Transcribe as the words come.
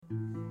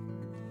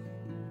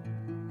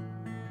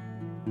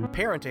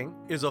Parenting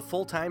is a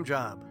full-time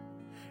job,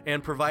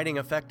 and providing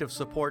effective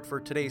support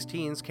for today's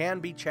teens can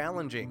be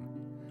challenging.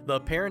 The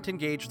Parent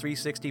Engage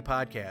 360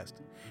 podcast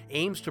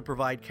aims to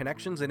provide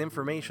connections and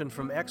information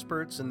from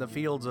experts in the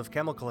fields of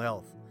chemical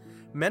health,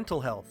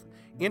 mental health,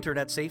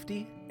 internet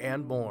safety,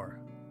 and more.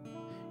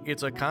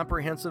 It's a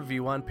comprehensive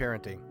view on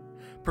parenting,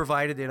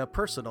 provided in a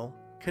personal,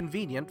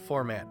 convenient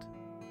format.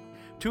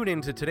 Tune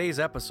in to today's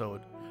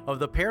episode of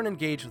the Parent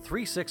Engage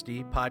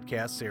 360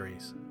 podcast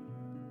series.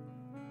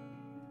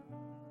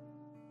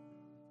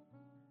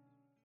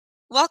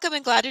 Welcome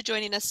and glad you're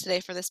joining us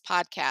today for this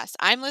podcast.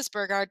 I'm Liz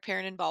Burgard,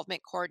 Parent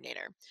Involvement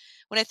Coordinator.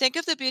 When I think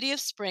of the beauty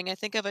of spring, I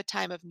think of a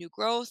time of new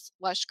growth,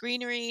 lush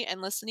greenery,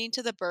 and listening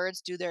to the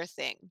birds do their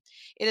thing.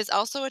 It is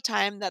also a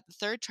time that the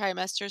third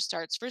trimester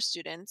starts for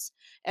students,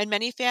 and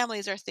many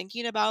families are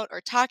thinking about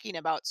or talking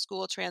about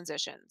school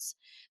transitions.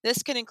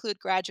 This can include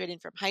graduating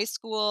from high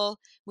school,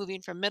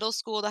 moving from middle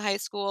school to high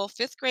school,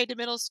 fifth grade to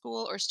middle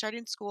school, or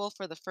starting school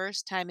for the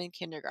first time in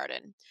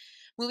kindergarten.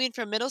 Moving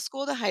from middle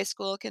school to high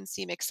school can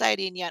seem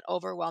exciting yet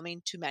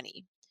overwhelming to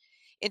many.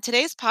 In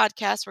today's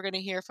podcast, we're going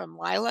to hear from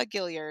Lila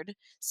Gilliard,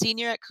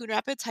 senior at Coon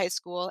Rapids High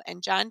School,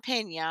 and John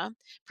Pena,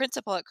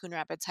 principal at Coon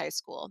Rapids High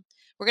School.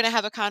 We're going to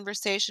have a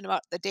conversation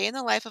about the day in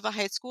the life of a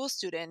high school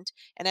student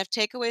and have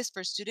takeaways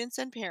for students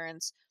and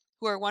parents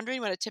who are wondering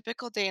what a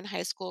typical day in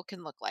high school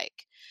can look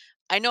like.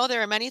 I know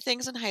there are many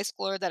things in high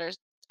school that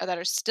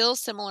are still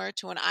similar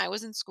to when I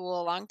was in school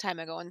a long time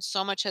ago, and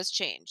so much has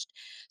changed.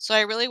 So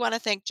I really want to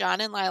thank John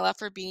and Lila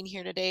for being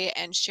here today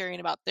and sharing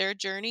about their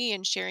journey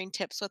and sharing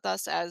tips with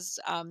us as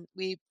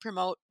we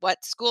promote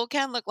what school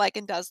can look like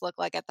and does look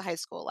like at the high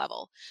school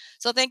level.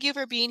 So thank you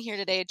for being here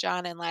today,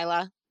 John and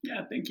Lila.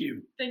 Yeah, thank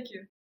you. Thank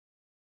you.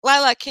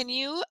 Lila, can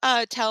you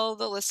tell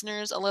the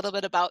listeners a little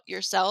bit about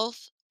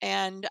yourself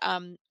and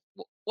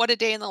what a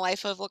day in the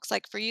life of looks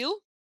like for you?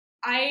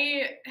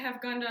 I have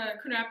gone to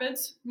Coon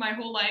Rapids my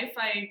whole life.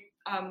 I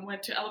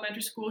went to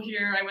elementary school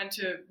here. I went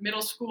to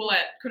middle school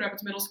at Coon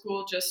Rapids Middle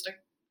School, just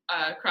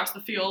across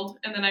the field,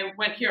 and then I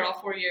went here all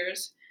 4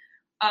 years.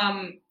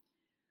 Um,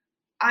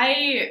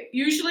 I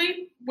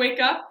usually wake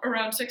up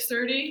around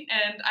 6:30,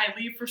 and I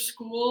leave for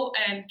school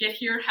and get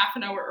here half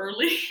an hour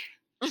early.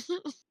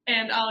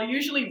 And I'll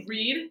usually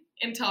read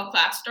until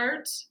class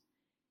starts.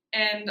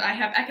 And I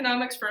have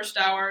economics first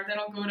hour. Then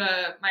I'll go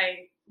to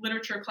my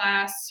literature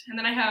class, and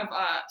then I have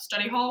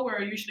study hall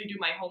where I usually do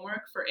my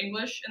homework for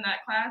English in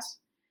that class.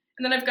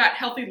 And then I've got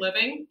healthy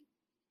living,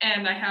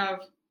 and I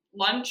have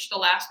lunch, the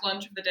last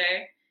lunch of the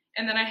day,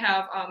 and then I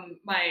have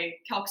my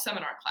calc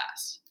seminar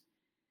class.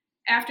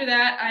 After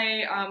that,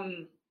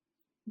 I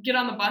get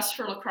on the bus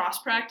for lacrosse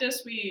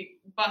practice. We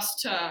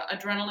bus to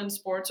Adrenaline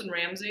Sports in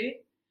Ramsey,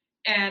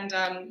 and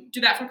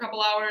do that for a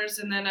couple hours,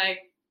 and then I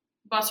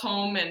bus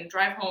home and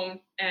drive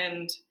home,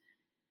 and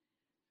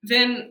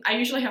then I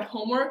usually have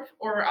homework,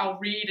 or I'll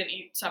read and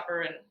eat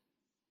supper and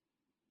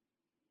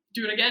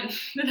do it again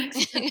the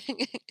next day.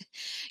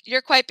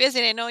 You're quite busy.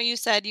 And I know you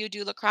said you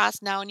do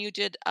lacrosse now and you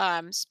did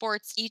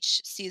sports each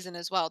season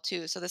as well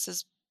too. So this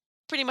is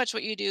pretty much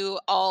what you do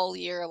all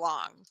year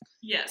long.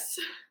 Yes.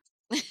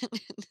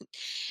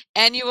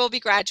 And you will be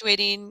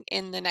graduating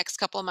in the next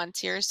couple of months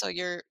here, so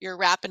you're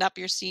wrapping up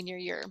your senior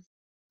year.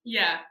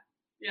 Yeah.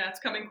 Yeah, it's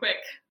coming quick.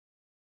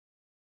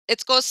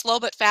 It goes slow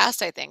but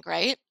fast, I think,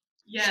 right?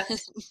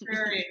 Yes,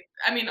 very.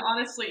 I mean,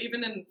 honestly,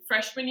 even in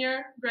freshman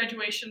year,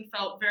 graduation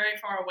felt very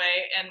far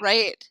away, and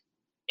Right.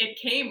 it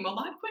came a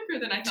lot quicker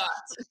than I thought.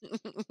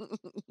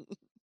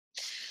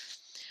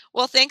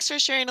 Well, thanks for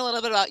sharing a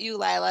little bit about you,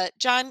 Lila.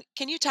 John,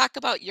 can you talk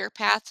about your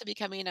path to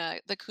becoming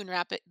the Coon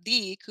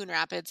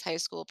Rapids High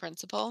School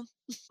principal?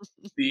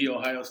 The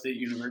Ohio State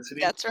University.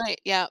 That's right.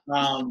 Yeah.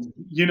 I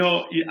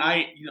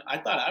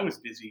thought I was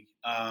busy,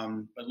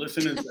 but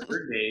listening to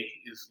her day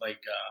is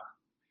like,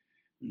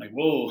 I'm like,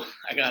 whoa,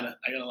 I got a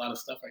lot of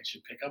stuff I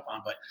should pick up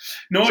on. But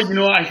no,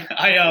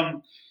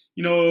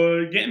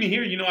 getting me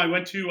here, I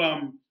went to,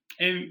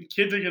 and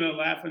kids are gonna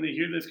laugh when they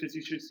hear this because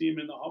you should see him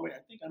in the hallway. I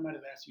think I might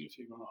have asked you if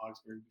you're going to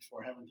Augsburg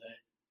before, haven't I?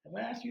 Have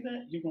I asked you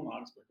that? You're going to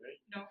Augsburg, right?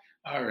 No.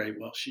 All right.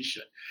 Well, she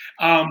should.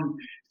 Um,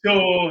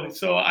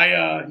 so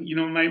I,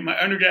 my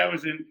undergrad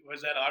was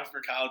at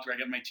Augsburg College where I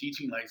got my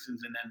teaching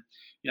license, and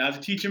then, I was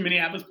a teacher in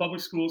Minneapolis public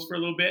schools for a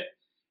little bit,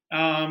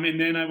 and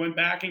then I went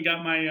back and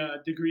got my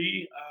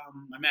degree,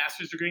 my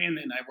master's degree, and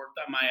then I worked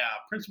on my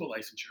principal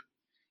licensure.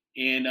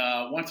 And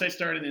once I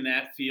started in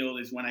that field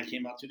is when I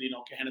came out to the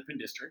Anoka Hennepin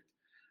district,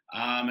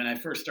 and I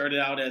first started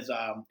out as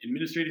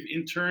administrative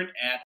intern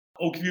at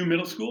Oakview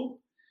Middle School.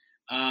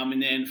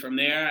 And then from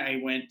there,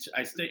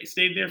 I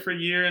stayed there for a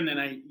year, and then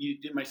I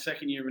did my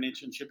second year of an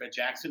internship at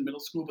Jackson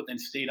Middle School, but then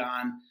stayed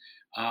on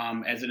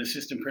as an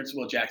assistant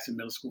principal at Jackson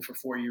Middle School for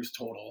 4 years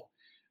total.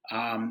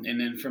 And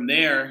then from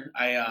there,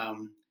 I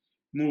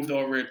moved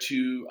over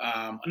to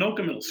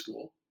Anoka Middle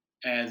School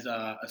as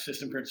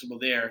assistant principal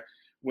there,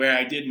 where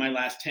I did my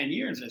last 10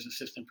 years as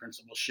assistant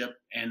principalship.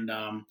 And,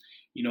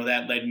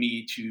 that led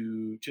me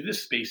to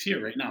this space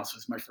here right now. So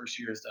it's my first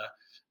year as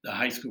the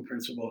high school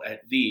principal at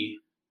the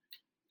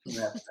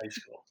Coon Rapids High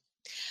School.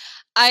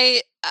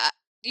 I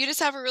You just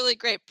have a really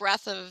great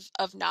breadth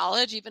of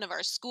knowledge, even of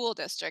our school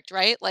district,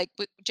 right? Like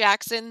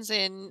Jackson's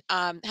in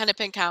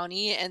Hennepin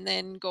County, and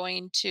then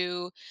going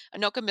to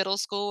Anoka Middle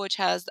School, which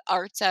has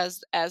arts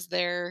as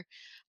their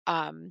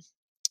um,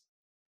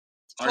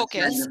 Arts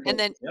focus, Center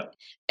focus. Yep.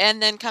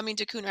 and then coming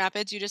to Coon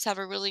Rapids, you just have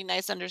a really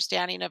nice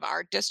understanding of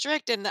our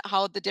district and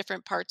how the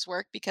different parts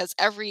work, because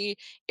every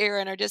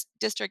area in our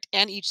district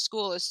and each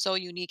school is so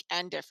unique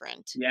and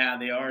different. Yeah,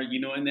 they are,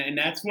 and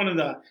that's one of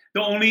the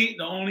only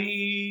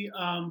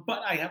but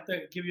I have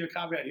to give you a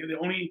caveat here. The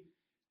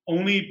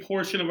only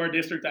portion of our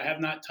district I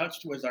have not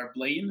touched was our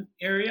Blaine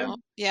area. Oh,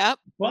 yep.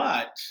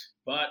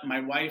 But my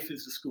wife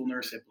is a school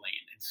nurse at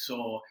Blaine, and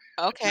so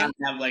I kind Okay. of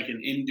have like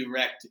an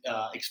indirect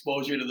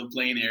exposure to the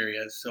Blaine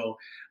area. So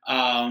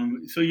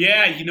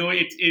yeah,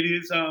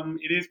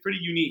 it is pretty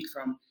unique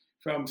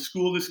from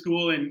school to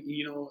school, and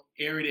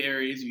area to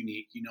area is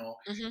unique.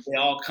 Hmm. They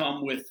all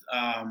come with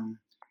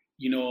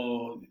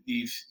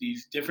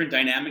these different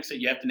dynamics that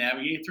you have to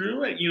navigate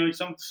through.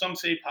 Some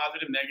say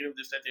positive, negative,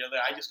 this, that, the other.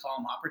 I just call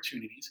them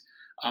opportunities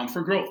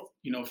for growth.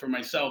 For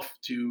myself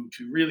to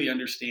really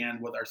understand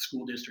what our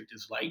school district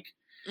is like,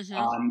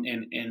 Hmm.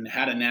 and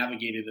how to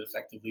navigate it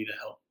effectively to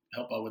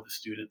help out with the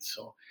students.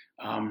 So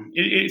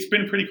it's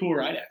been a pretty cool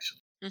ride,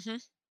 actually. Hmm.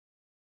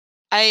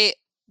 I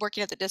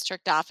working at the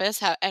district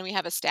office, and we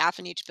have a staff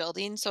in each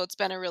building, so it's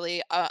been a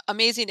really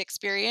amazing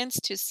experience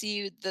to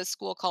see the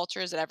school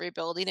cultures at every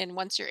building. And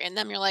once you're in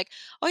them, you're like,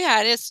 oh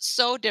yeah, it is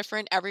so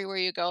different everywhere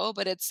you go,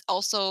 but it's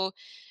also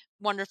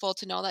wonderful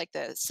to know like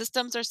the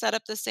systems are set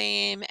up the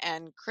same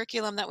and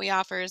curriculum that we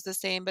offer is the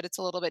same, but it's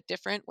a little bit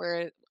different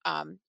where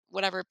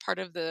whatever part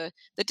of the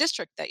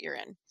district that you're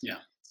in. Yeah.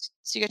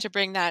 So you get to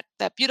bring that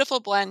beautiful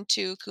blend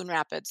to Coon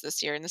Rapids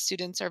this year, and the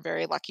students are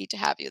very lucky to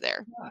have you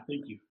there.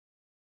 Thank you.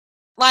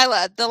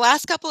 Lila, the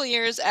last couple of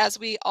years, as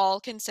we all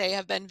can say,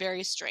 have been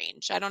very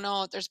strange. I don't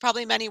know, there's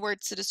probably many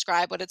words to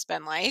describe what it's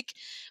been like,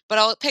 but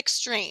I'll pick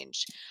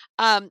strange.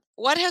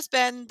 What has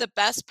been the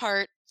best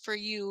part for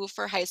you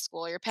for high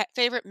school, your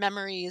favorite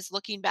memories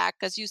looking back?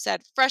 Because you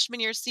said freshman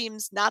year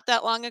seems not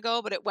that long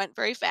ago, but it went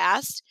very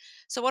fast.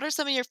 So, what are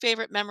some of your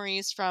favorite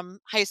memories from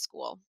high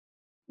school?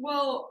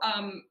 Well,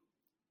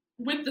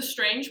 with the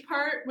strange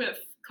part with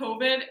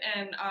COVID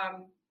and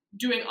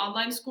doing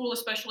online school,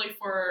 especially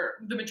for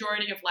the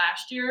majority of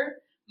last year,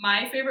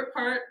 my favorite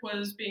part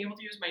was being able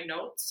to use my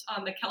notes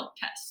on the Calc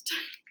test.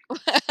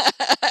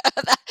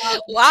 Um,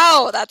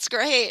 Wow, that's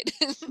great.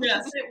 yes,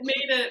 it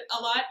made it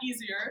a lot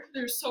easier.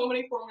 There's so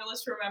many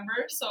formulas to remember,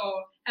 so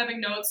having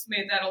notes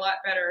made that a lot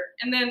better.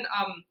 And then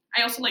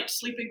I also liked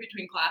sleeping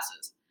between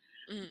classes.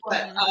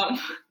 But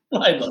Mm-hmm.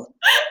 I love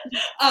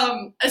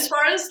as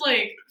far as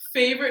like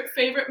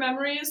favorite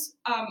memories,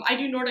 I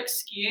do Nordic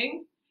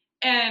skiing,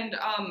 and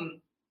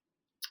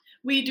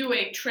we do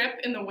a trip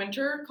in the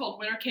winter called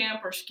winter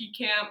camp or ski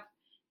camp,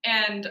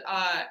 and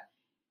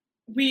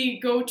we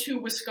go to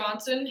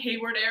Wisconsin,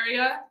 Hayward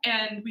area,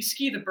 and we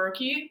ski the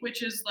Berkey,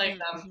 which is like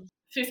Mm-hmm.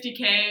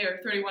 50K or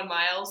 31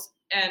 miles,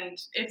 and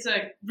it's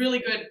a really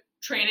good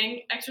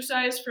training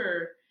exercise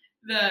for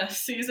the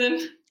season.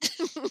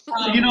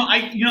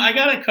 I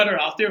gotta cut her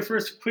off there for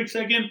a quick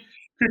second.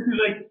 Chris is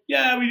like,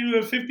 yeah, we do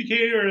a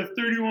 50K or a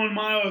 31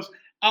 miles.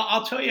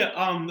 I'll tell you,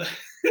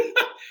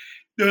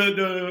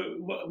 the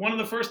one of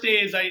the first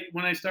days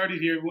when I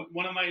started here,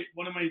 one of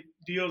my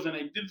deals, and I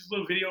did this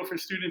little video for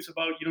students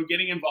about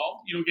getting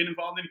involved, get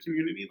involved in the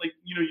community. Like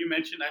you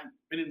mentioned, I've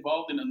been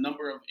involved in a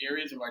number of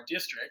areas of our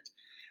district.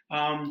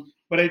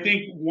 But I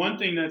think one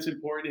thing that's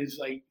important is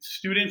like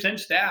students and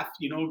staff,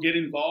 get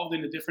involved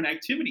in the different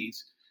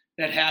activities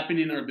that happen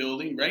in our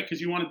building, right? Because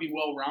you want to be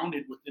well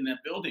rounded within that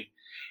building.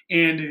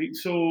 And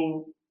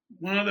so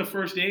one of the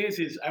first days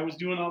is I was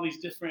doing all these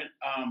different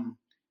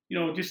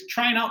just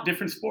trying out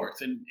different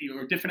sports and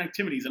or different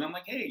activities. And I'm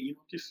like, hey,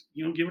 just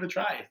give it a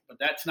try. But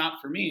that's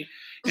not for me.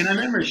 And I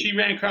remember she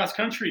ran cross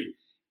country,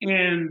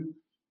 and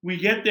we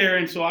get there,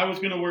 and so I was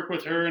going to work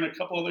with her and a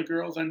couple other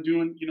girls on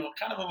doing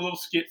kind of a little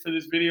skit for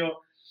this video.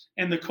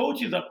 And the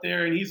coach is up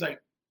there, and he's like,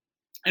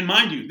 and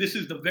mind you, this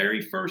is the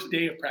very first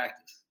day of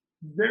practice,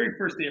 very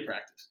first day of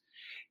practice,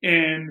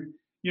 and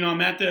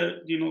I'm at the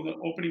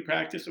opening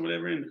practice or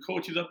whatever, and the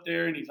coach is up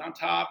there and he's on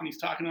top and he's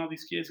talking to all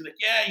these kids. He's like,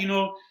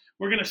 yeah,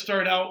 we're gonna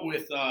start out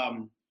with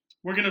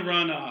we're gonna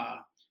run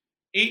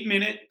 8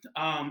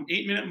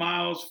 minute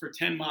miles for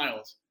 10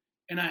 miles.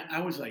 And I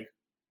was like,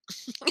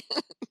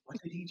 what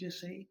did he just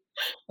say?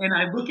 And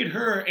I look at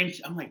her and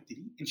I'm like, did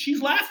he? And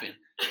she's laughing.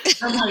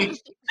 I'm like,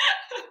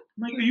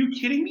 are you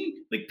kidding me?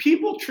 Like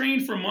people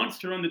train for months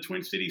to run the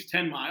Twin Cities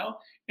 10 mile,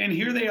 and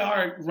here they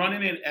are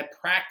running it at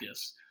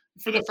practice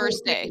for The the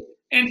first first day. day.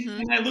 And, Mhm.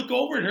 and I look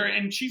over at her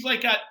and she's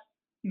like got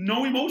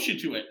no emotion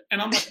to it.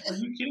 And I'm like, are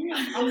you kidding me?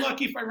 I'm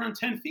lucky if I run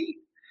 10 feet.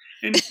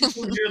 And she's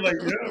over here like,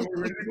 yeah,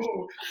 we're ready to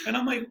go. And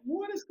I'm like,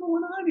 what is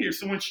going on here?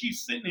 So when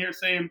she's sitting here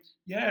saying,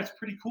 yeah, it's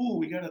pretty cool.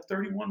 We got a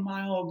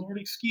 31-mile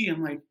Nordic ski.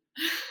 I'm like,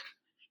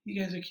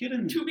 you guys are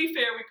kidding me. To be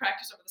fair, we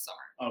practice over the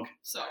summer. Okay.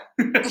 So,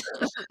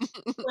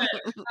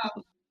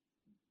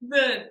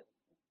 but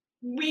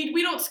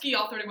we don't ski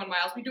all 31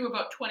 miles. We do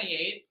about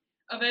 28.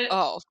 of it.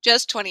 Oh,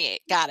 just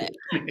 28. Got it.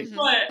 Mhm.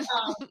 But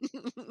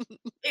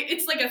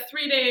it's like a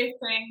 3-day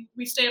thing.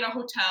 We stay at a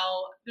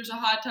hotel. There's a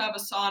hot tub, a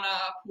sauna,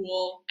 a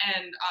pool,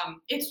 and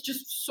it's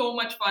just so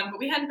much fun. But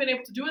we hadn't been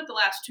able to do it the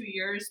last 2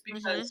 years Mhm.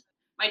 because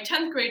my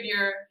 10th grade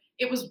year,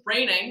 it was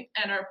raining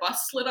and our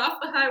bus slid off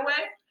the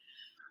highway.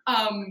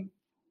 Um,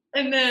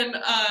 and then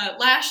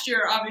last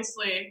year,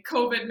 obviously,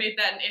 COVID made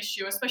that an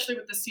issue, especially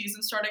with the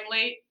season starting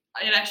late.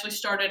 It actually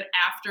started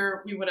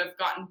after we would have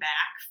gotten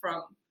back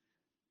from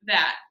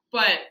that.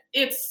 But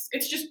it's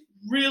just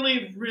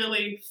really,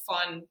 really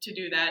fun to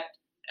do that,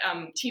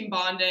 team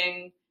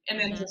bonding and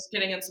then Mhm. just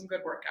getting in some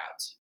good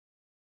workouts.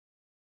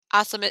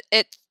 Awesome.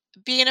 It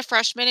being a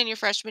freshman in your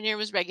freshman year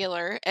was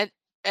regular, and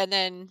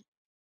then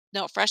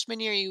no, freshman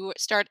year you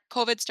start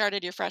COVID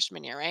started your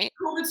freshman year, right?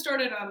 COVID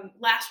started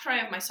last try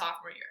of my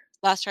sophomore year.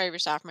 Last try of your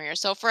sophomore year.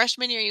 So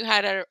freshman year you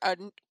had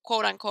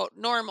quote unquote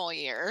normal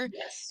year,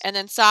 Yes. and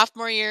then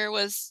sophomore year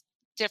was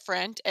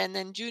different, and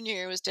then junior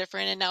year was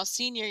different, and now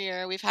senior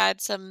year we've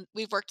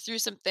worked through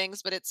some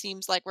things, but it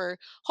seems like we're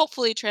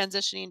hopefully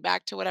transitioning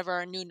back to whatever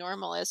our new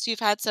normal is. So you've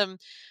had some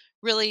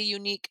really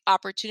unique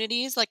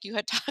opportunities like you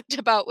had talked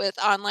about with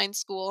online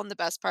school, and the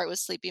best part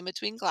was sleeping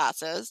between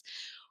classes.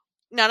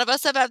 None of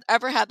us have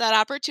ever had that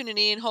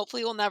opportunity, and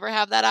hopefully we'll never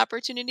have that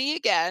opportunity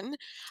again.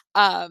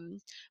 Um,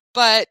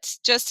 but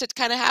just to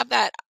kind of have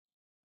that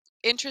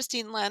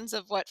interesting lens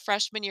of what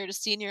freshman year to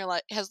senior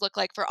has looked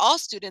like for all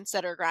students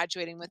that are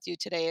graduating with you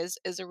today is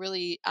a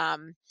really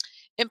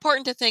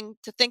important to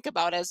think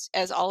about as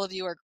all of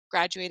you are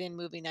graduating,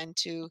 moving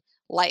into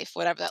life,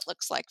 whatever that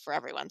looks like for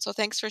everyone. So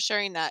thanks for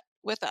sharing that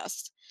with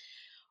us.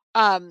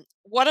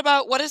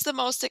 What is the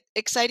most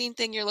exciting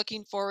thing you're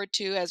looking forward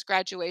to as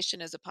graduation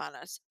is upon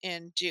us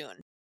in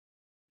June?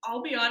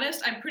 I'll be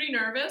honest, I'm pretty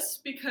nervous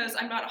because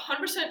I'm not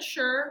 100%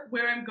 sure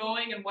where I'm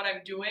going and what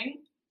I'm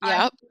doing. I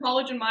have Yep. a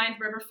college in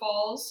mind, River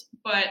Falls,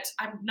 but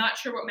I'm not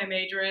sure what my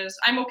major is.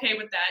 I'm okay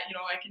with that,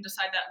 I can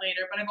decide that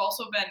later. But I've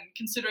also been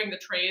considering the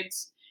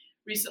trades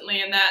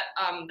recently, and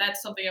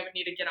that's something I would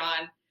need to get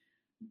on.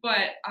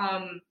 But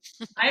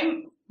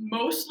I'm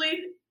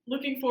mostly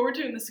looking forward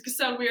to, and this could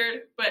sound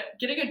weird, but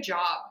getting a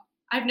job.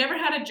 I've never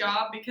had a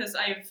job because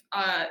I've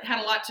had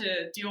a lot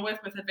to deal with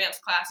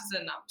advanced classes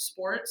and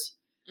sports.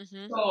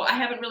 Mhm. So I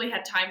haven't really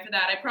had time for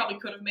that. I probably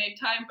could have made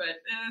time, but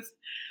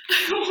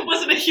it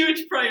wasn't a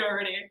huge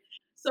priority.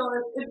 So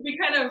it'd be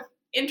kind of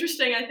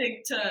interesting, I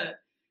think, to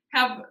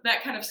have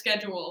that kind of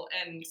schedule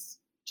and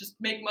just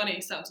make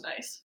money sounds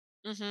nice.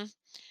 Mhm.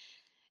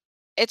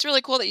 It's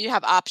really cool that you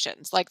have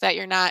options, like that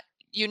you're not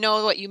you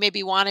know what you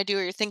maybe wanna do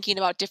or you're thinking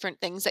about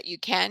different things that you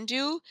can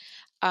do,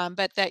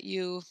 but that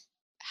you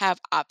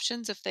have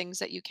options of things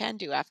that you can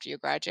do after you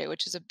graduate,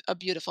 which is a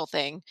beautiful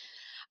thing.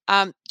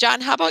 John,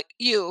 how about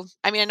you?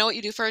 I mean, I know what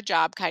you do for a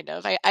job, kind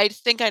of. I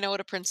think I know what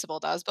a principal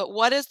does, but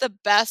what is the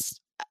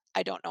best?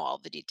 I don't know all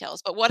the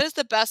details, but what is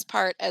the best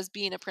part as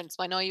being a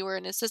principal? I know you were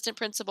an assistant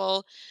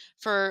principal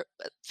for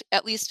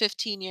at least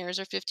 15 years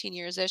or 15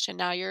 years ish, and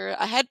now you're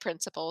a head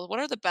principal. What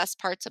are the best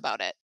parts about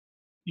it?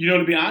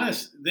 To be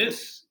honest,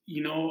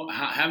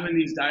 having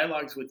these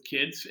dialogues with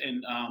kids,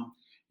 and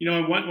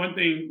one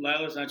thing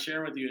Lila's not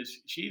sharing with you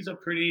is she's a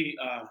pretty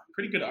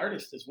good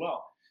artist as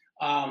well.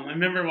 I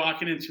remember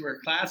walking into her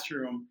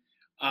classroom,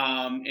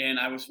 and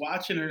I was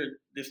watching her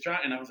this draw,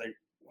 and I was like,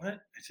 "What?"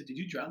 I said, "Did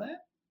you draw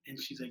that?" And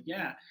she's like,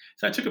 "Yeah."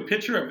 So I took a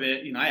picture of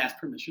it. I asked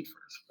permission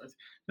first,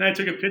 and I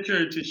took a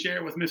picture to share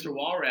it with Mr.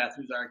 Walrath,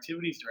 who's our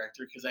activities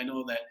director, because I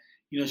know that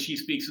she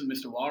speaks with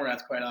Mr.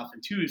 Walrath quite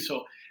often too.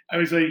 So I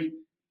was like,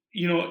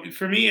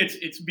 for me,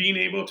 it's being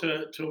able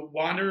to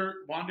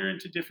wander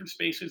into different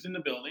spaces in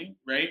the building,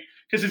 right?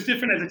 Because it's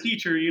different as a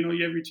teacher. You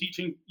have your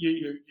teaching,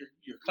 your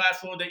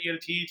class load that you got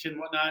to teach and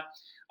whatnot.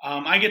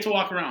 I get to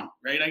walk around,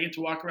 right? I get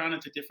to walk around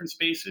into different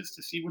spaces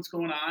to see what's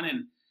going on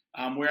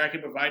and where I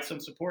can provide some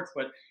support.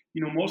 But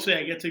mostly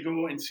I get to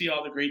go and see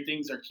all the great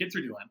things our kids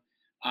are doing,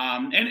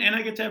 and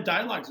I get to have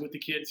dialogues with the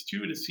kids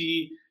too to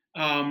see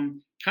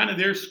kind of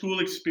their school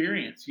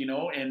experience,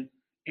 and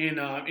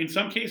in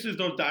some cases,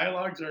 those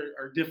dialogues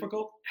are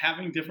difficult,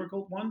 having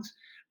difficult ones.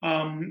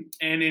 And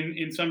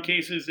in some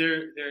cases,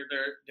 they're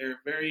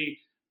very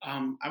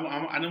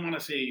I don't want to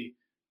say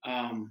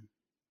um,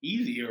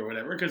 easy or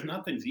whatever because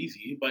nothing's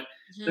easy. But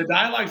the Mhm.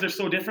 dialogues are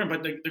so different.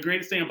 But the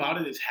greatest thing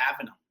about it is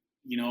having them.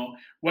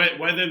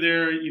 Whether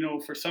they're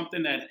for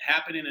something that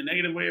happened in a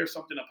negative way or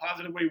something a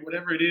positive way,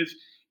 whatever it is,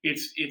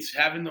 it's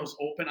having those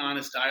open,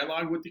 honest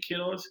dialogue with the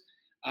kiddos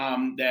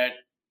that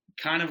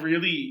kind of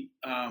really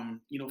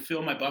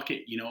fill my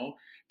bucket,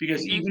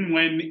 because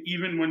Mhm.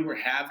 even when we're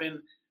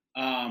having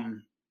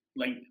um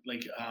like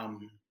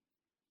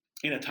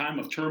in a time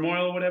of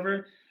turmoil or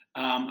whatever,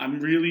 I'm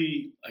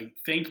really like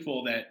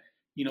thankful that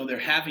they're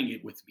having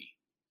it with me,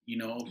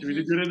 through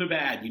the Mhm. good or the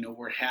bad.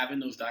 We're having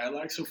those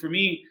dialogues. So for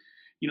me,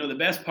 the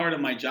best part of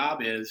my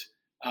job is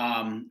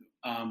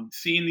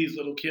seeing these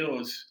little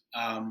kiddos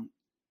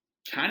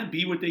kind of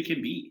be what they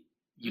can be,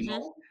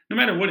 Mhm. no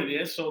matter what it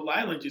is. So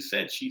Lila just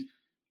said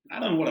I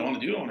don't know what I want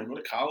to do. I want to go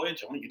to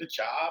college. I want to get a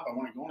job. I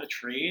want to go into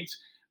trades.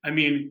 I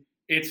mean,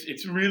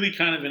 it's really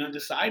kind of an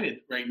undecided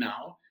right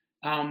now.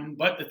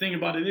 But the thing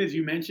about it is,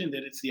 you mentioned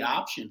that it's the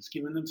options,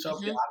 giving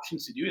themselves the Hmm.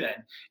 options to do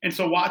that. And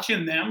so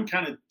watching them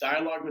kind of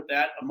dialogue with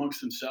that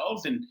amongst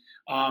themselves, and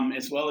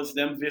as well as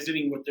them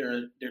visiting with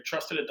their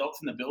trusted adults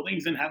in the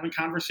buildings and having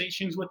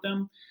conversations with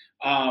them,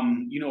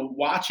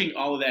 watching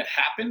all of that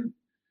happen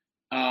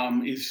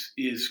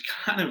is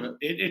kind of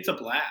it's a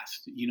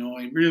blast.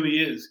 It really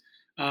is.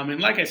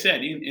 And like I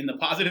said, in the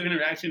positive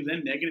interactions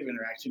and negative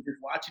interactions, just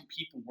watching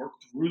people work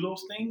through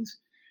those things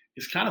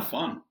is kind of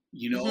fun.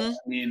 Hmm. I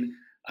mean,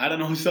 I don't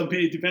know. Some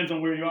people, it depends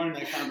on where you are in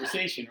that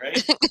conversation,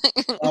 right?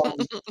 Um,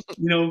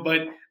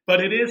 but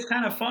it is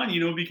kind of fun,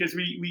 because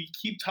we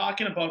keep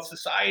talking about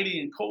society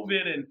and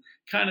COVID and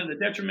kind of the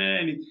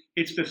detriment, and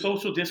it's the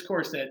social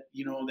discourse that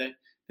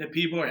that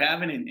people are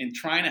having, and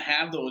trying to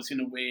have those in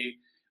a way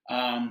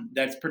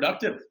that's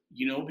productive,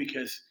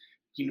 because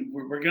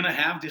we're going to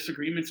have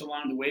disagreements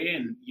along the way,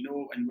 and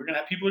we're going to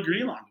have people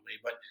agree along the way,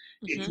 but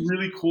it's Hmm.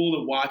 really cool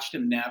to watch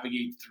them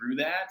navigate through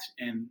that,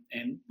 and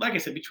like I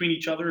said, between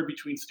each other,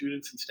 between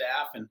students and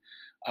staff, and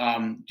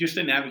just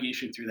the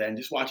navigation through that, and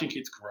just watching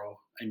kids grow.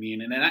 I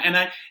mean,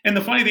 and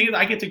the funny thing is,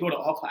 I get to go to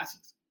all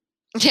classes.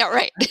 Yeah,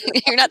 right.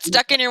 You're not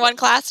stuck in your one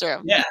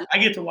classroom. Yeah, I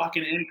get to walk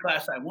in any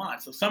class I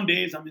want. So some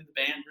days I'm in the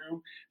band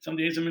room, some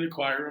days I'm in the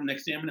choir room,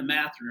 next day I'm in the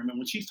math room. And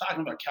when she's talking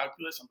about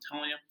calculus, I'm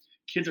telling you,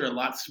 kids are a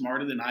lot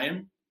smarter than I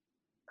am.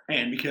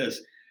 And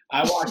because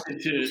I walked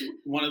into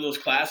one of those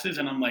classes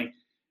and I'm like,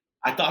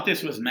 I thought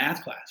this was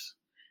math class.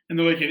 And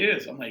they're like, it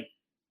is. I'm like,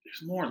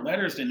 there's more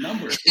letters than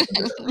numbers. This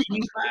is a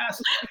reading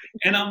class.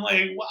 And I'm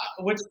like,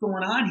 what's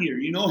going on here?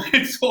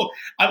 And so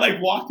I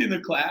like walked into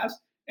class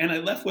and I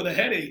left with a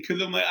headache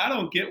because I'm like, I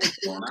don't get what's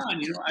going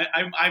on.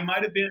 I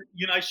might have been,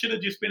 I should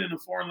have just been in a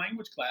foreign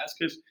language class,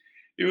 because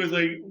it was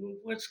like,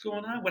 what's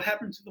going on? What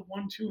happened to the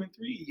 1, 2, and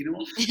 3?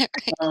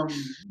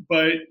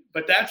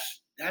 But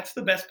that's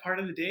the best part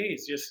of the day,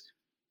 is just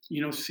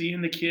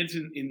seeing the kids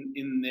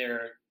in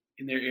their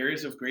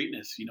areas of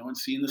greatness, and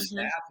seeing the Hmm.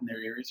 staff in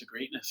their areas of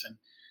greatness,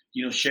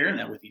 and sharing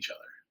that with each other.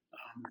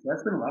 So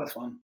that's been a lot of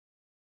fun.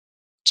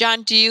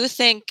 John, do you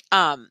think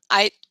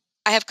I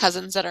have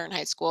cousins that are in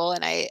high school,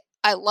 and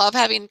I love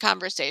having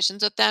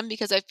conversations with them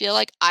because I feel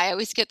like I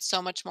always get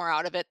so much more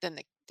out of it than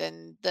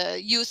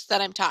the youth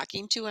that I'm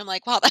talking to. I'm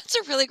like, wow, that's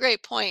a really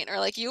great point, or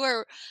like, you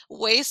are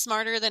way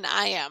smarter than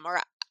I am, or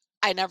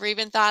I never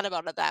even thought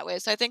about it that way.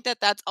 So I think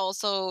that that's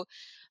also,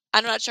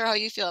 I'm not sure how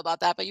you feel about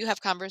that, but you have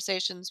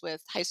conversations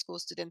with high school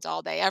students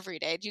all day, every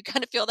day. Do you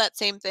kind of feel that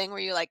same thing where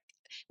you like,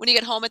 when you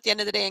get home at the end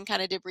of the day and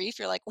kind of debrief,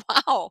 you're like,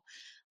 wow,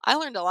 I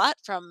learned a lot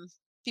from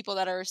people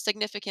that are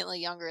significantly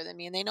younger than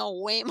me and they know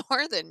way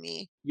more than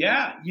me.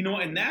 Yeah,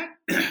 and that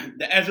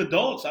as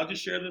adults, I'll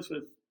just share this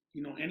with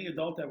any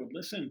adult that would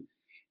listen,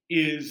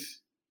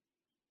 is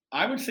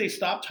I would say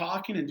stop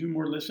talking and do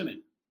more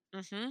listening.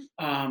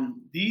 Mhm.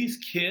 These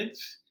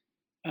kids,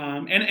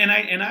 and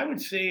I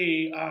would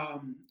say,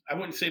 I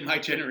wouldn't say my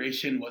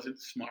generation wasn't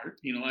smart.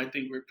 I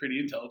think we're pretty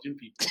intelligent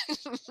people.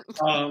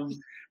 Um,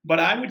 but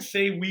I would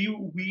say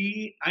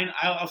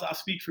I'll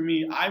speak for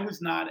me. I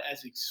was not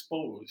as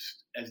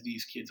exposed as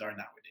these kids are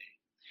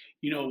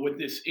nowadays. With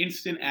this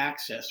instant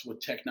access with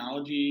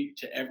technology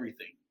to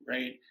everything,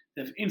 right?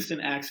 They have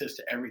instant access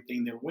to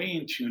everything. They're way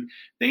in tune.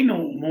 They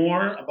know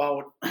more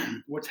about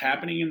what's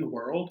happening in the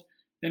world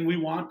than we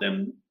want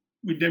to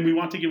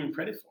give them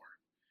credit for.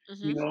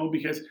 Mhm.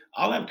 Because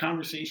I'll have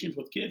conversations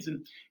with kids,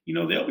 and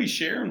they'll be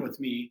sharing with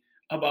me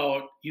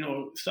about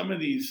some of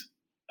these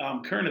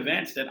current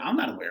events that I'm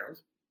not aware of,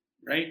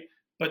 right?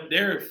 But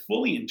they're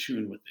fully in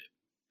tune with it,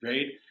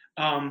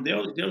 right?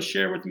 They'll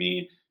share with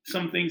me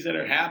some things that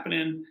are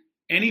happening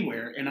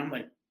anywhere, and I'm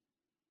like,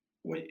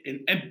 wait,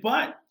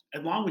 but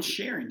along with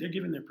sharing, they're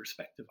giving their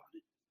perspective on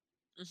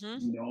it,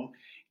 Mhm. you know,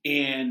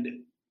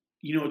 and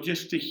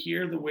just to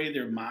hear the way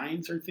their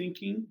minds are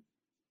thinking,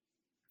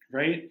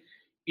 right,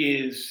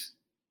 is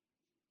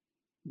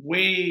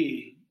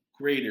way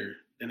greater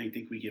than I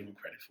think we give them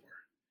credit for.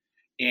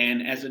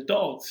 And as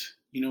adults,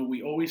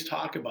 we always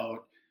talk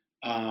about,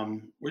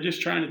 we're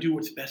just trying to do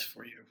what's best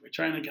for you. We're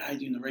trying to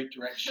guide you in the right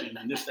direction,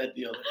 and this, that,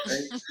 the other,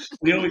 right?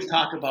 We always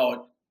talk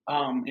about,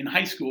 in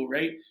high school,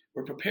 right?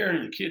 We're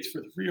preparing the kids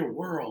for the real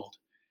world.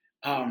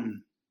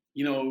 Um,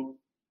 you know,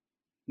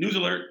 News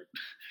alert: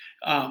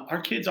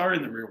 our kids are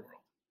in the real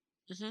world.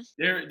 Mhm.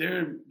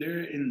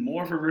 They're in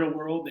more of a real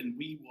world than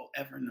we will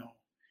ever know.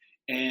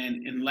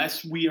 And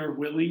unless we are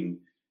willing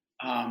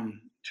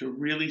to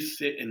really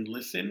sit and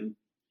listen,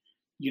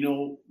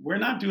 we're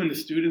not doing the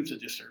students a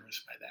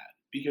disservice by that,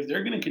 because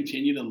they're going to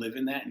continue to live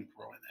in that and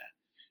grow in that.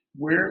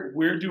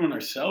 We're doing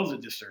ourselves a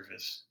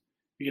disservice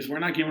because we're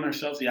not giving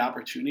ourselves the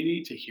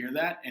opportunity to hear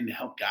that and to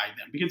help guide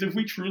them. Because if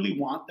we truly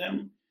want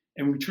them,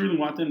 and we truly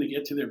want them to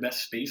get to their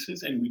best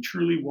spaces, and we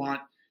truly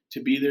want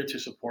to be there to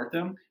support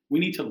them, we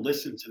need to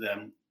listen to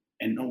them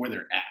and know where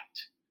they're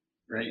at,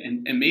 right?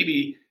 And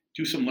maybe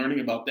do some learning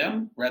about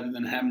them rather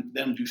than having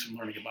them do some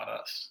learning about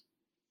us,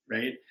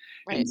 right?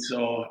 Right. And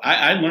so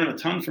I learn a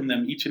ton from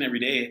them each and every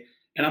day.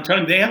 And I'm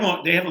telling you, they have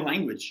a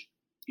language.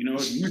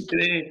 Youth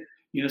today,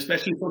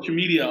 especially social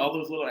media, all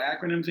those little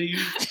acronyms they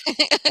use.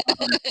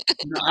 Um,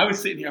 I was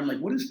sitting here, I'm like,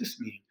 what does this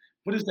mean?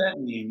 What does that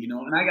mean?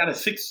 And I got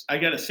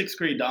a sixth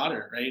grade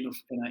daughter, right, and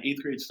an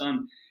eighth grade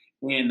son,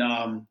 and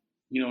I'm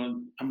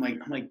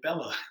like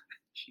Bella,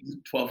 she's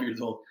 12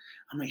 years old.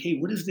 I'm like, hey,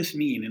 what does this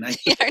mean? And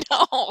Yeah, I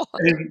know.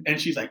 and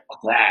she's like,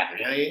 glad,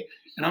 right?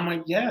 And I'm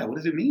like, yeah, what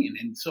does it mean?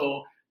 And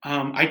so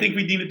I think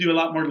we need to do a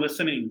lot more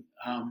listening,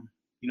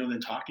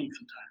 than talking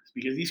sometimes,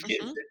 because these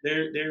kids,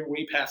 Mhm. they're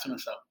way passing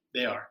us up.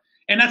 They are,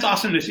 and that's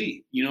awesome to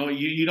see. You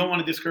don't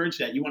want to discourage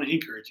that. You want to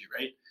encourage it,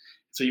 right?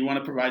 So you want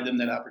to provide them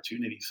that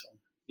opportunity. So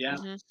yeah,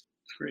 Mhm. it's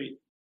great.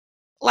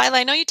 Lila,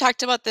 I know you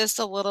talked about this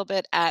a little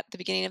bit at the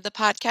beginning of the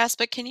podcast,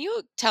 but can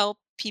you tell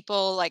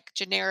people like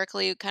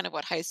generically kind of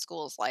what high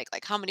school is like?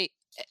 Like how many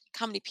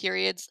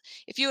periods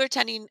if you were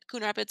attending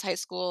Coon Rapids High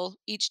School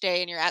each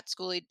day and you're at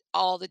school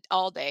all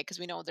day because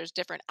we know there's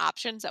different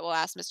options that we'll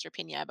ask Mr.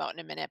 Pina about in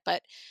a minute,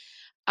 but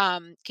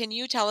can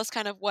you tell us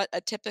kind of what a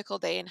typical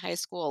day in high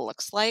school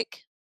looks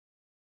like?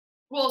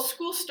 Well,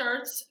 school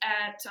starts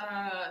at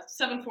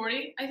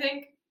 7:40, I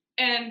think,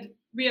 and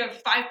we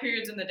have 5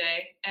 periods in the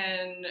day.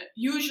 And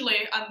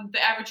usually, on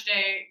the average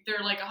day,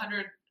 they're like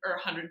 100 or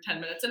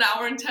 110 minutes, an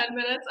hour and 10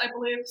 minutes, I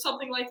believe,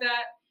 something like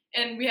that.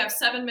 And we have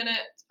 7 minute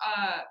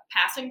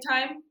passing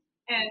time,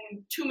 and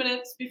 2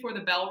 minutes before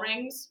the bell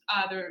rings,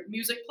 the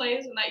music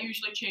plays, and that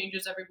usually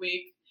changes every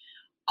week.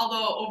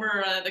 Although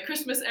over the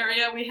Christmas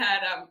area, we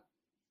had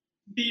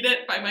 "Beat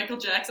It" by Michael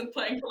Jackson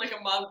playing for like a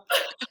month.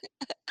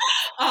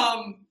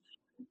 um,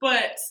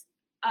 but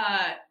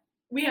uh,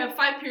 we have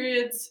 5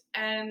 periods,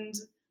 and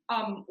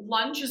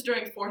lunch is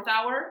during fourth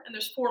hour, and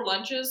there's 4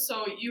 lunches,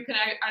 so you can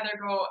either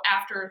go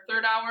after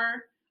third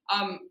hour,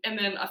 and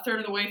then a third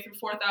of the way through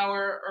fourth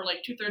hour, or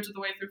like 2/3 of the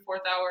way through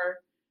fourth hour,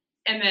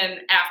 and then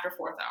after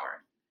fourth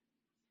hour.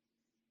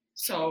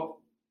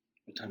 So,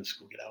 What time does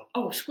school get out?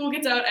 oh, school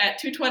gets out at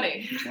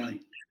 2:20.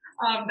 20.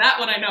 That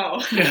one I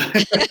know. Yeah.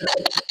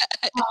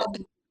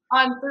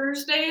 On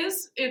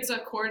Thursdays, it's a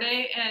core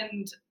day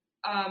and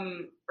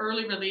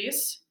early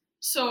release.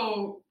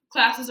 So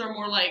classes are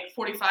more like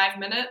 45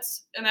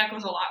 minutes, and that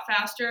goes a lot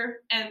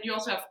faster. And you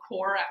also have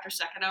core after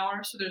second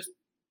hour, so there's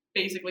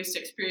basically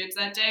 6 periods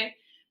that day.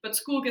 But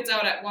school gets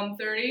out at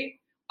 1:30.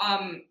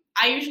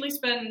 I usually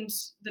spend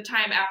the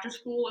time after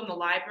school in the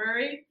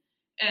library,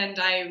 and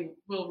I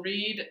will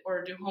read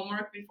or do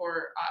homework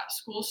before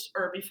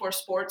or before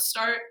sports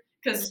start.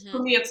 Because for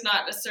Mhm. me, it's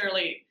not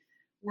necessarily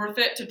worth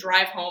it to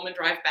drive home and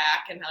drive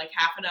back in like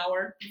half an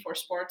hour before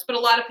sports. But a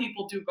lot of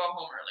people do go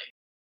home early.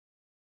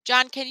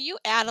 John, can you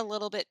add a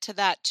little bit to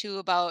that too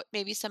about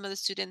maybe some of the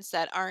students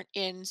that aren't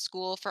in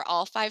school for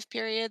all 5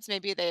 periods?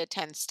 Maybe they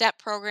attend STEP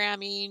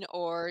programming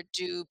or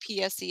do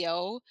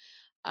PSEO.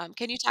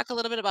 Can you talk a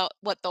little bit about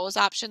what those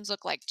options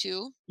look like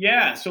too?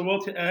 Yeah, so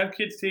I have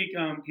kids take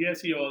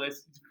PSEO.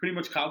 That's pretty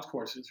much college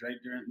courses, right?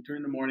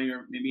 During the morning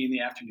or maybe in the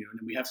afternoon.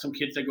 And we have some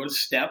kids that go to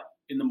STEP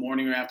in the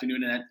morning or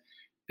afternoon, and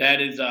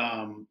that is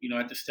at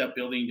the STEP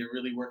building. They're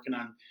really working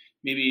on,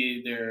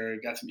 maybe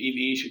they're got some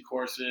aviation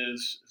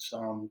courses,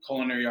 some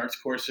culinary arts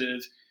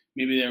courses.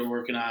 Maybe they're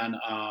working on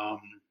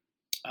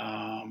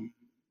um,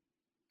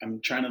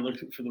 I'm trying to look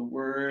for the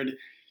word,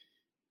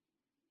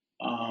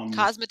 um,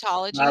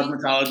 Cosmetology.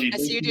 cosmetology. I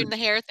see you're doing the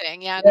hair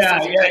thing. Yeah, Yeah,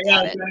 Mrs. yeah, Ears, I yeah.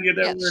 got I'm it. trying to get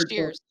that Yeah, word. So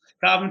shears.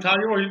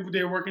 cosmetology, or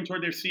they're working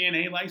toward their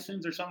CNA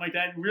license or something like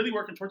that. Really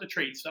working toward the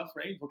trade stuff,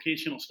 right?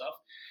 Vocational stuff.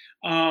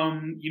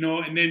 And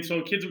then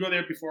so kids will go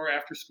there before or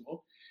after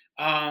school,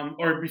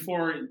 or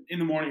before in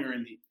the morning or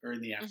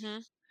in the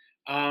afternoon.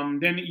 Mhm.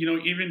 Then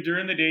even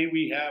during the day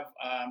we have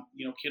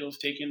kiddos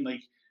taking,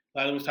 like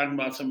Lila was talking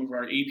about, some of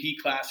our AP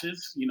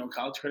classes,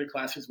 college credit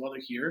classes while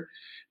they're here.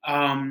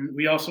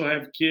 We also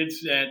have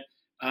kids that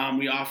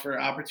we offer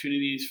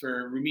opportunities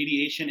for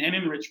remediation and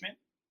enrichment,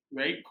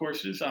 right?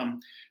 Courses.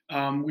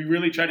 We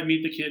really try to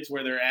meet the kids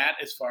where they're at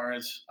as far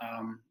as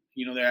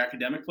their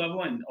academic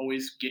level, and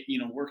always get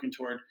working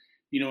toward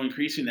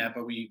increasing that.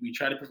 But we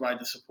try to provide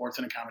the supports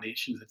and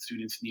accommodations that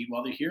students need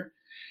while they're here.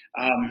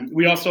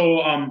 We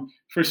also,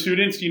 for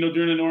students,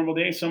 during a normal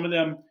day, some of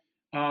them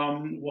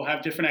will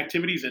have different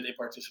activities that they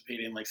participate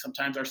in. Like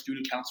sometimes our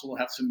student council will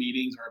have some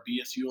meetings, or our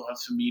BSU will have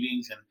some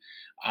meetings,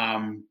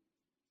 and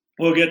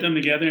we'll get them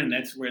together, and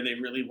that's where they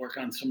really work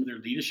on some of their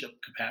leadership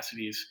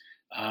capacities,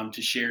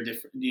 to share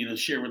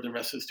share with the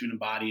rest of the student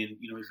body, and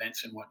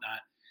events and whatnot.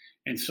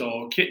 And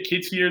so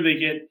kids here, they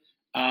get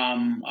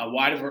a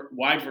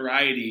wide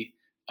variety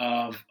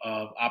of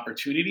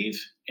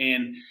opportunities.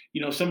 And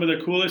some of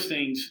the coolest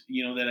things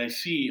that I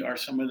see are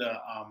some of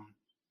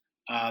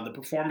the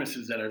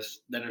performances that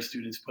our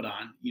students put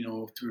on,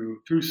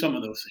 through some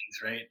of those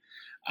things, right?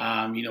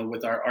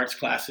 With our arts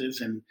classes,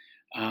 and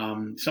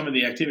some of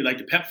the activity, like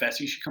the Pep Fest.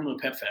 You should come to the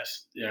Pep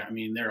Fest. Yeah, I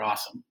mean, they're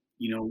awesome.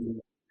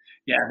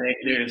 Yeah,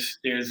 there's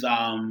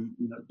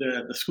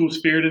the school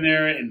spirit in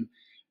there, and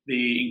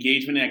the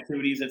engagement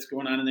activities that's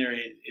going on in there.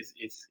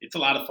 It's a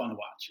lot of fun to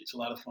watch. It's a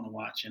lot of fun to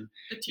watch, and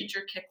The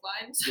teacher kick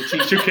lines. the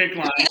teacher kick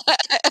line.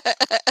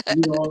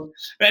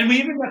 And we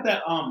even got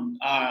that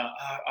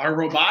our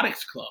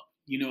robotics club.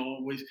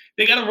 was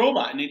they got a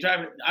robot and they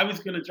drive it. I was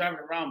going to drive it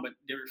around, but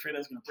they were afraid I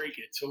was going to break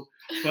it. So,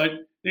 but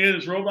they had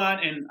this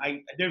robot, and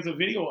there's a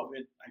video of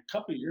it a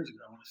couple of years ago,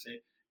 I want to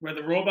say, where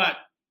the robot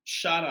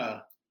shot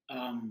a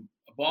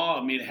ball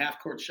and made a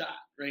half court shot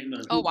right in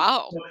the Oh, hoop.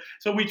 wow.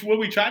 So what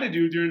we try to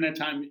do during that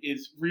time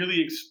is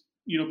really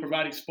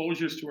provide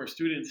exposures to our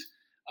students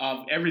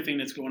of everything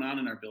that's going on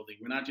in our building.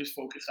 We're not just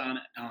focused on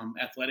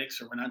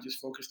athletics, or we're not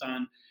just focused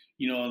on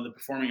the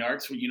performing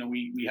arts.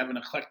 We have an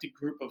eclectic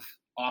group of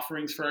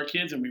offerings for our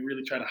kids, and we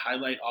really try to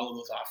highlight all of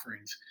those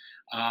offerings.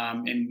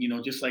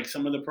 And just like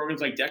some of the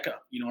programs like DECA,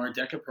 our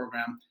DECA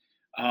program.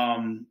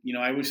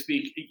 I always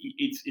speak.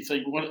 It's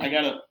like what I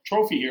got a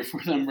trophy here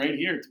for them right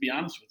here. To be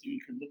honest with you,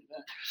 you can look at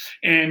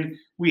that. And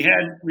we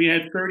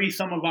had 30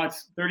 some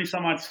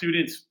odd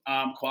students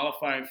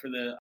qualify for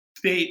the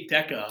state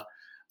DECA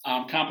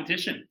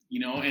competition,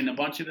 and a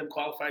bunch of them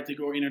qualified to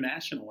go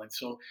international. And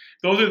so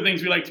those are the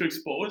things we like to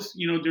expose,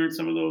 during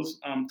some of those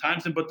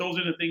times. But those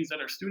are the things that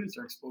our students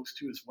are exposed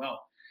to as well.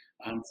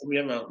 So we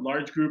have a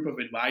large group of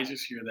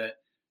advisors here that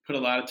put a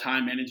lot of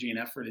time, energy, and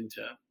effort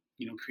into,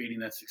 creating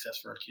that success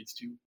for our kids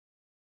too.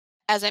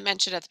 As I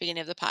mentioned at the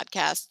beginning of the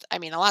podcast, I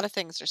mean, a lot of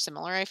things are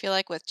similar, I feel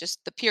like, with just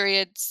the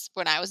periods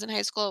when I was in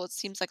high school. It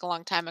seems like a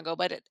long time ago,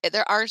 but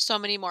there are so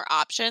many more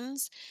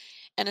options.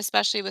 And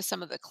especially with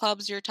some of the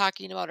clubs you're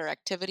talking about or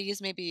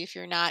activities, maybe if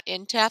you're not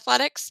into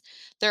athletics,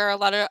 there are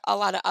a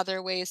lot of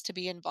other ways to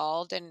be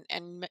involved.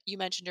 And you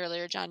mentioned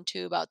earlier, John,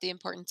 too, about the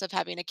importance of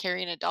having a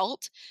caring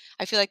adult.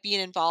 I feel like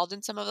being involved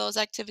in some of those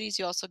activities,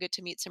 you also get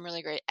to meet some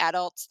really great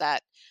adults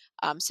that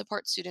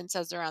support students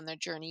as they're on their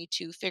journey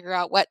to figure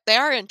out what they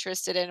are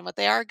interested in, what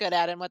they are good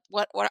at, and what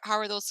how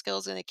are those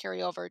skills going to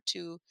carry over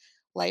to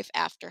life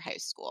after high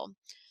school.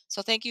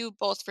 So thank you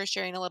both for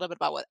sharing a little bit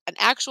about what an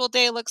actual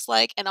day looks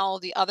like and all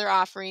of the other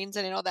offerings.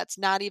 And I know that's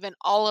not even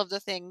all of the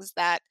things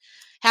that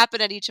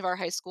happen at each of our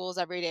high schools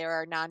every day or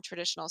our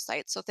non-traditional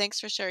sites. So thanks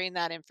for sharing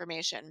that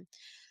information.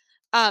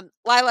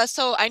 Lila,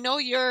 so I know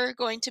you're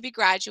going to be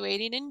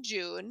graduating in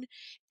June,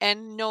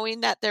 and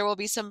knowing that there will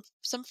be some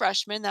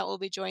freshmen that will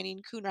be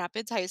joining Coon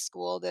Rapids High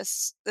School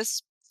this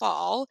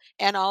fall,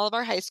 and all of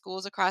our high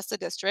schools across the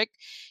district.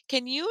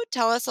 Can you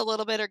tell us a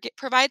little bit or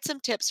provide some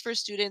tips for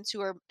students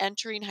who are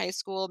entering high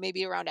school,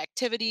 maybe around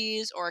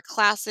activities or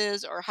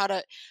classes or how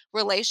to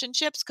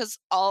relationships? Because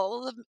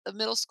all of the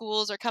middle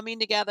schools are coming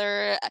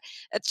together.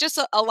 It's just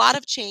a lot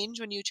of change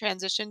when you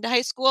transition to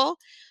high school.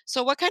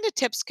 So, what kind of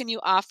tips can you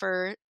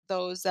offer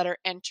those that are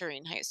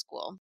entering high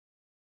school?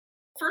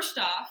 First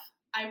off,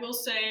 I will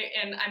say,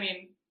 and I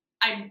mean,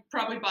 I'm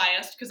probably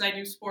biased because I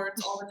do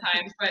sports all the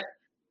time, but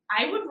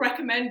I would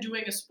recommend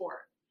doing a sport.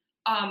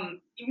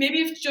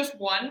 Maybe if it's just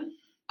one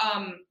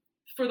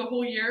for the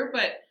whole year,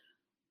 but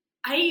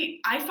I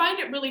find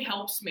it really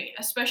helps me,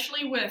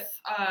 especially with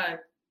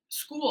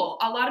school.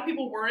 A lot of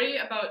people worry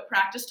about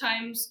practice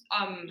times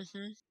Hmm.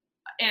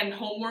 and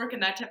homework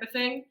and that type of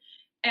thing.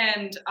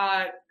 And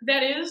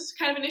that is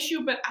kind of an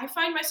issue, but I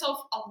find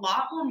myself a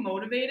lot more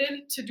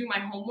motivated to do my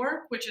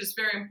homework, which is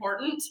very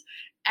important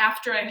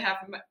after I have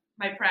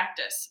my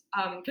practice.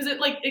 Because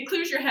it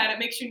clears your head. It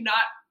makes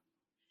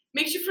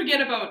you forget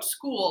about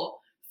school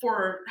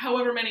for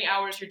however many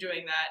hours you're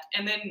doing that,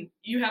 and then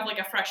you have like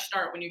a fresh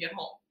start when you get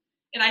home.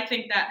 And I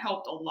think that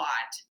helped a lot.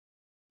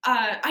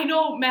 I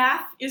know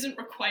math isn't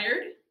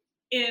required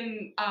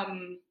in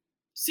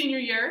senior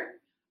year.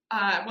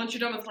 Once you're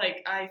done with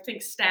like I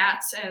think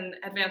stats and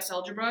advanced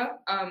algebra,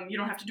 you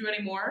don't have to do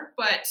any more.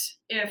 But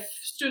if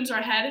students are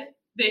ahead,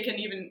 they can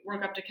even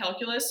work up to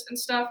calculus and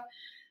stuff.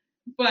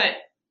 But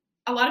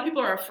a lot of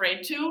people are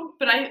afraid to.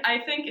 But I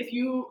think if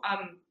you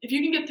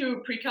can get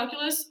through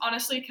pre-calculus,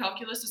 honestly,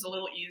 calculus is a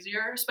little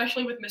easier,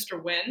 especially with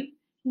Mr. Wynn.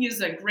 He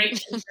is a great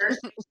teacher.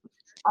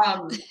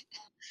 Um,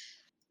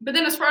 but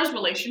then as far as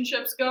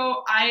relationships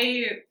go,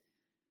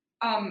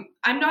 I'm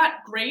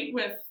not great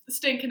with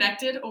staying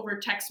connected over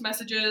text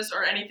messages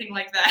or anything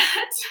like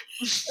that,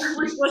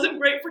 which wasn't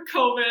great for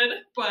COVID.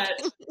 But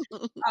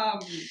um,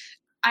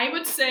 I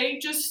would say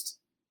just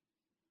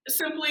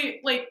simply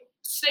like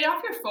stay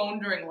off your phone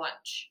during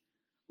lunch.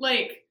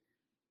 Like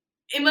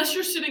unless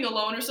you're sitting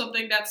alone or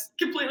something, that's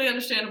completely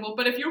understandable.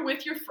 But if you're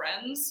with your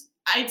friends,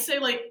 I'd say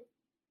like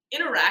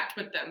interact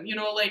with them.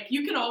 Like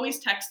you can always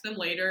text them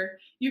later.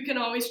 You can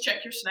always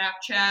check your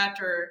Snapchat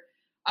or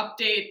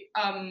update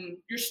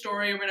your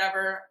story or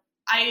whatever.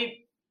 I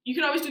You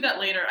can always do that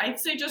later. I'd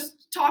say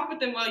just talk with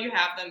them while you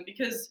have them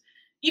because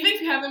even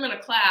if you have them in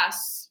a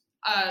class,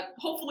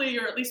 hopefully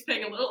you're at least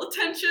paying a little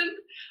attention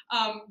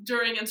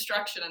during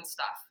instruction and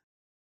stuff.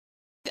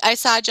 I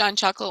saw John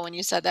chuckle when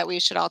you said that we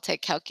should all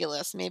take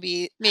calculus.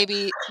 Maybe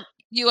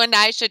you and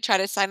I should try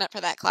to sign up for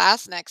that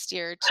class next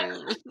year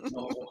too.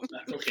 No,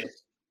 that's okay.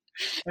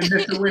 And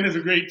Mr. Wynn is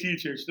a great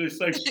teacher. So it's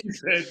like she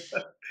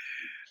said,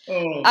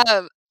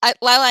 oh, Lila,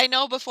 I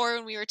know before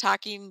when we were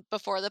talking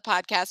before the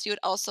podcast, you had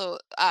also,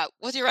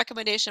 with your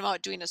recommendation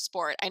about doing a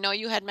sport, I know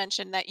you had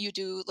mentioned that you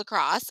do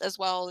lacrosse as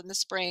well in the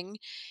spring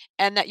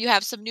and that you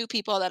have some new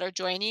people that are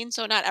joining.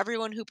 So, not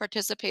everyone who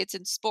participates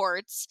in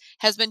sports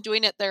has been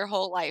doing it their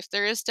whole life.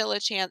 There is still a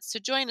chance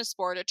to join a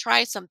sport or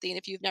try something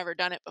if you've never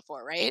done it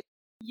before, right?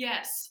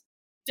 Yes,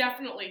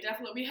 definitely,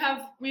 definitely.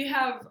 We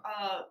have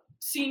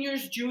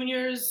seniors,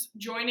 juniors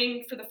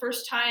joining for the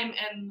first time,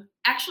 and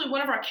actually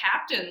one of our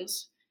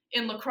captains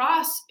in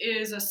lacrosse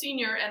is a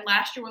senior, and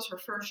last year was her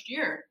first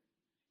year,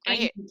 and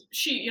Great.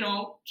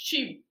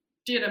 she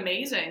did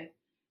amazing.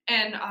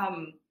 And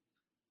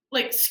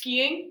like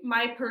skiing,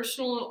 my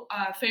personal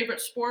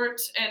favorite sport,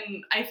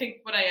 and I think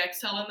what I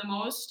excel in the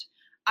most,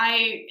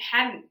 I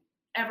hadn't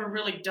ever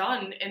really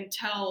done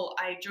until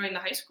I joined the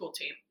high school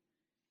team.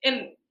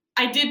 And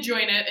I did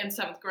join it in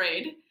seventh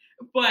grade,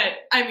 but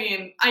I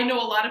mean, I know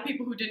a lot of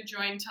people who didn't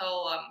join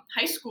till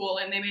high school,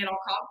 and they made all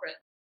conference.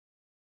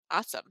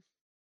 Awesome.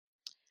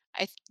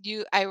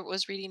 I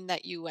was reading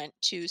that you went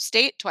to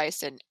state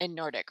twice in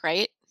Nordic,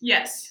 right?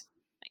 Yes.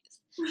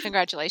 Nice.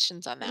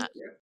 Congratulations on Thank that.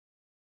 you.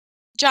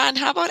 John,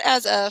 how about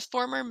as a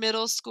former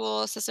middle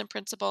school assistant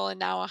principal and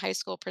now a high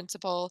school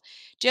principal,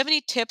 do you have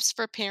any tips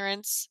for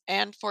parents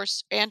and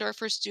or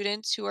for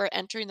students who are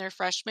entering their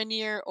freshman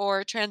year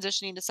or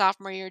transitioning to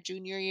sophomore year,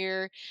 junior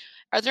year?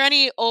 Are there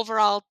any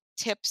overall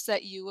tips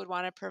that you would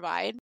want to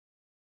provide?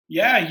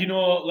 Yeah,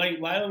 like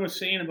Lila was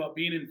saying about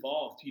being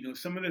involved,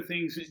 some of the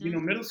things,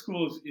 Hmm. middle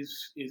school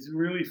is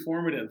really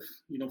formative,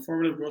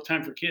 formative growth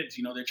time for kids.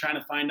 They're trying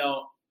to find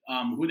out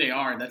who they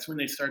are. That's when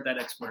they start that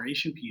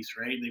exploration piece,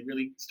 right? They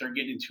really start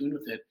getting in tune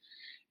with it.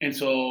 And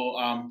so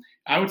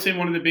I would say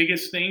one of the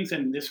biggest things,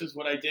 and this is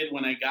what I did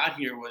when I got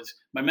here, was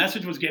my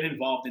message was get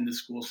involved in the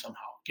school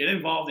somehow. Get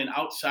involved in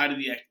outside of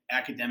the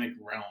academic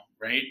realm,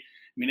 right?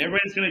 I mean,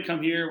 everybody's going to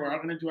come here. We're all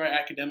going to do our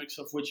academic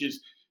stuff, which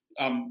is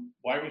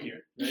why we're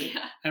here, right?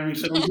 Yeah. I mean,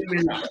 so don't get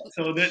me wrong.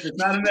 So that's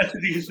not a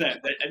message against that.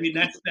 I mean,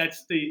 that's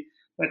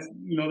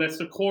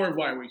the core of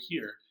why we're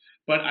here.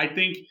 But I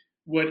think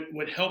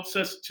what helps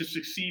us to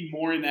succeed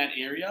more in that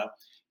area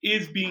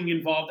is being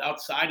involved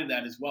outside of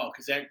that as well,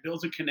 because that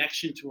builds a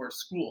connection to our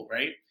school,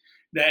 right?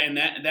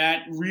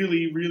 That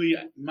really, really,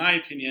 in my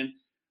opinion,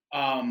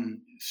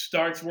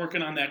 starts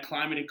working on that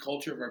climate and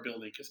culture of our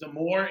building. Because the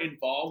more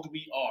involved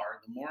we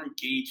are, the more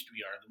engaged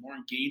we are. The more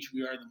engaged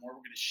we are, the more we're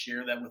going to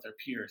share that with our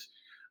peers.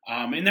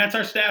 And that's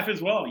our staff as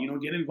well.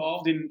 Get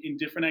involved in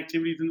different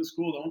activities in the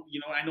school. Don't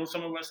I know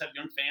some of us have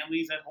young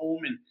families at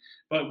home,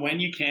 but when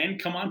you can,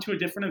 come on to a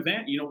different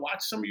event.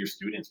 Watch some of your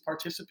students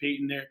participate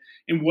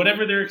in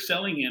whatever they're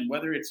excelling in,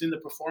 whether it's in the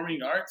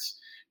performing arts,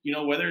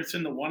 whether it's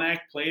in the one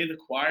act play, the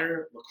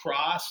choir,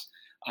 lacrosse,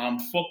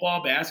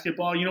 football,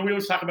 basketball. We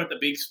always talk about the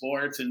big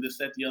sports and this,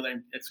 that, the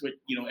other. That's what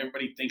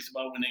everybody thinks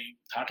about when they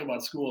talk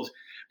about schools.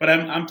 But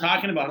I'm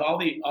talking about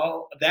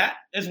all that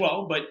as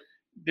well. But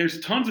there's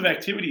tons of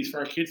activities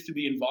for our kids to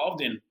be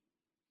involved in.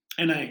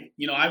 And I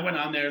went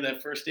on there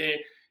that first day.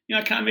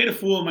 I kind of made a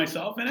fool of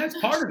myself, and that's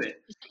part of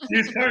it.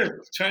 It's part of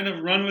trying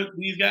to run with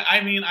these guys.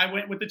 I mean, I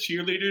went with the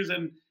cheerleaders,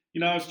 and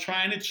I was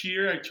trying to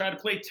cheer. I tried to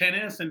play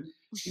tennis, and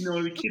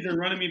the kids are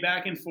running me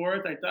back and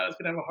forth. I thought I was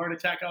gonna have a heart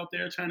attack out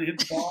there trying to hit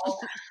the ball.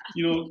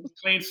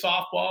 Playing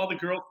softball, the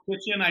girls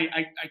pitching.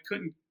 I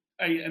couldn't.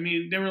 I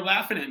mean, they were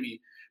laughing at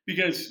me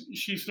because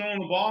she's throwing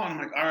the ball, and I'm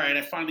like, all right,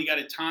 I finally got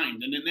it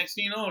timed. And the next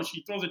thing you know,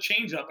 she throws a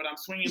change up, and I'm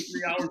swinging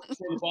 3 hours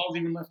before the ball's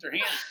even left her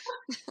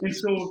hands. And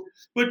so,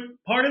 but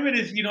part of it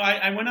is,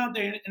 I went out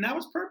there, and that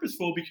was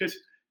purposeful because,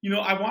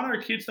 I want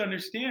our kids to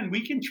understand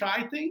we can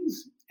try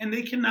things and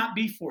they cannot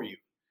be for you,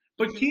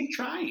 but Mhm. keep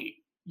trying.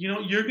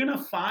 You're going to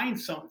find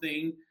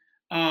something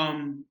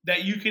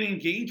that you can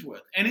engage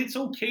with. And it's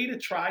okay to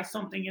try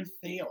something and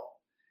fail.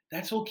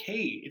 That's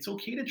okay. It's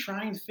okay to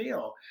try and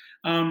fail.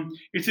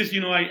 It's just,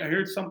 I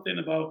heard something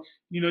about,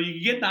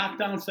 you get knocked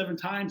down 7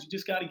 times, you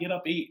just got to get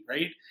up 8,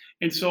 right?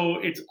 And so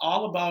it's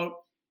all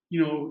about,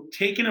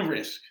 taking a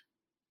risk,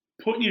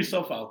 putting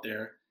yourself out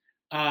there,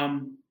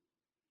 um,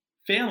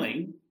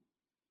 failing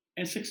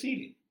and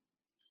succeeding,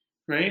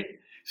 right?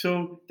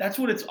 So that's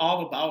what it's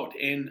all about.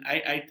 And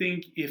I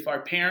think if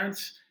our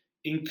parents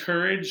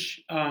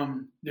encourage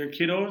their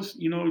kiddos,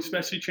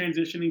 especially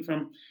transitioning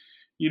from,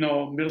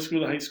 middle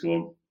school to high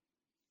school,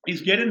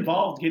 is get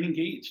involved, get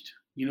engaged,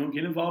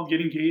 get involved,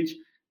 get engaged,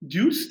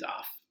 do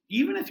stuff,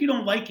 even if you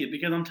don't like it,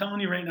 because I'm telling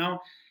you right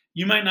now,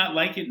 you might not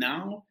like it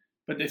now,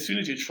 but as soon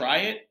as you try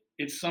it,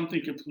 it's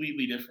something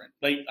completely different.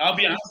 Like, I'll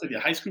be honest with you,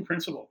 high school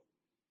principal,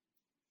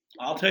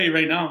 I'll tell you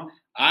right now,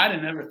 I'd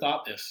have never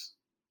thought this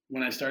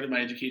when I started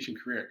my education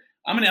career.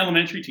 I'm an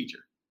elementary teacher.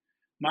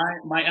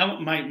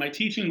 My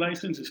teaching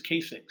license is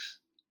K6,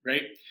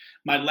 right?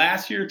 My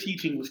last year of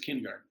teaching was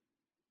kindergarten.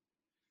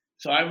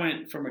 So I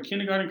went from a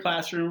kindergarten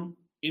classroom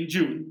in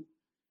June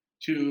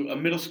to a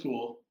middle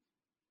school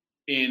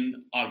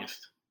in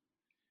August,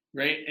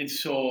 right? And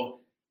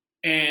so,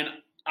 and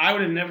I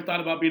would have never thought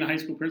about being a high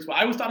school principal.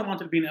 I always thought I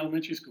wanted to be an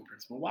elementary school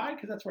principal. Why?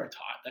 Because that's where I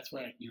taught. That's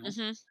where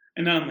Mhm.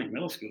 And now I'm like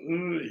middle school.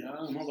 Ooh, yeah, I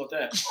don't know about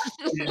that.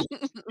 And,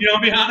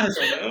 I'll be honest.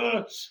 I'm like,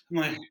 ugh. I'm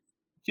like,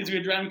 kids are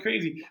gonna drive me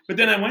crazy. But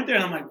then I went there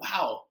and I'm like,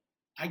 wow,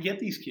 I get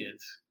these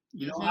kids.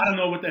 I Mhm. don't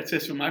know what that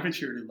says for my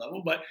maturity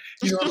level, but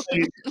I'm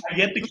saying, I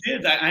get the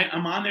kids.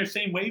 I'm on their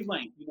same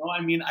wavelength.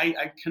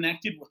 I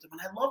connected with them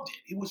and I loved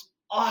it. It was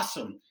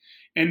awesome.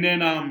 And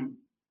then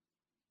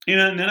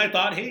and then I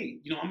thought, hey,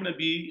 I'm going to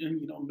be,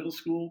 middle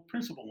school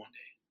principal one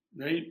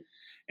day, right?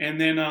 And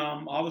then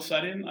all of a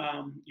sudden,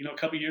 a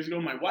couple of years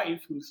ago, my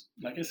wife, who's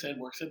like I said,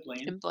 works at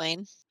Blaine, And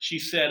Blaine. she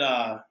said,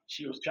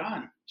 she goes,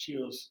 John, she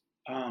goes,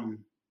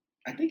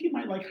 I think you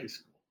might like high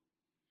school.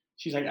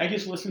 She's like, I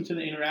just listened to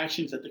the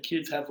interactions that the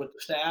kids have with the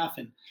staff,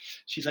 and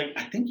she's like,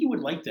 I think you would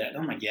like that. And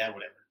I'm like, yeah,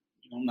 whatever.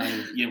 I'm not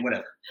even, yeah,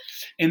 whatever.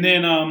 And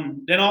then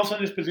all of a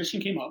sudden this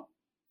position came up,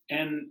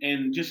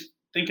 and just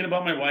thinking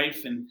about my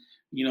wife and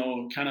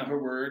kind of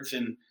her words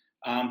and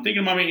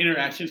thinking about my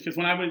interactions because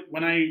when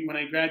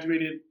I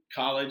graduated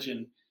college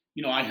and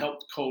I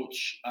helped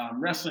coach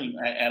wrestling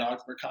at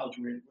Augsburg College.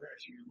 Where you're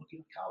looking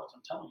at college,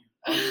 I'm telling you.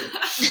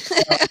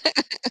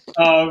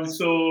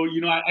 So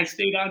I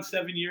stayed on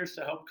 7 years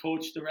to help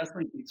coach the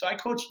wrestling team. So I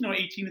coached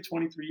 18 to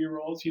 23 year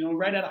olds,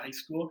 right out of high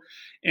school,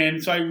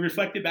 and so I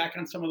reflected back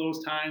on some of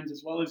those times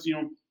as well as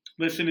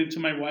listening to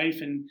my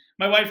wife. And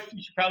my wife,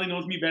 she probably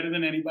knows me better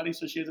than anybody,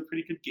 so she has a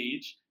pretty good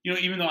gauge.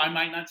 Even though I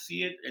might not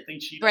see it, I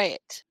think she does.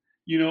 Right.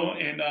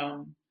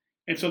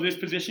 And so this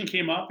position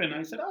came up, and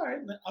I said, all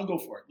right, I'll go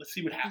for it. Let's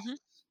see what happens,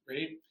 Mhm.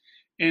 right?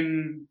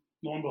 And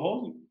lo and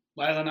behold,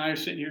 Lila and I are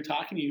sitting here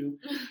talking to you,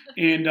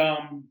 and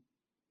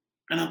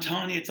I'm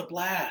telling you, it's a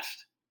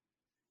blast.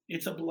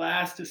 It's a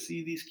blast to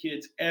see these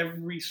kids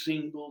every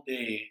single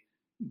day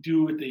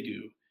do what they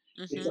do.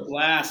 It's a Mhm.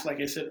 blast, like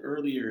I said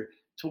earlier,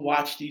 to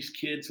watch these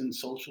kids in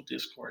social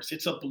discourse.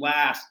 It's a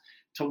blast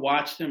to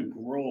watch them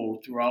grow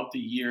throughout the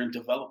year and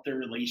develop their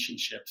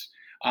relationships.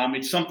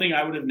 It's something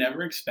I would have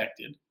never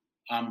expected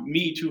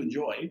me to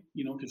enjoy,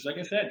 because like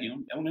I said,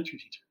 elementary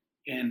teacher.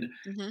 And,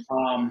 Mhm.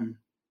 um,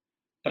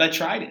 but I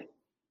tried it,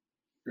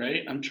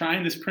 right? I'm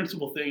trying this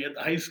principal thing at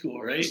the high school,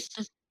 right?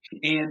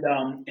 And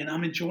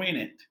I'm enjoying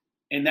it.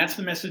 And that's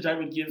the message I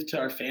would give to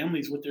our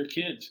families with their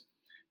kids.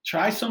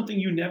 Try something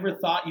you never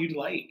thought you'd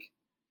like.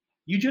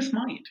 You just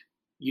might,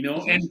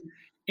 Mhm.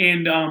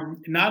 and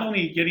not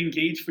only get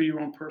engaged for your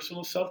own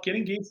personal self, get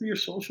engaged for your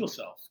social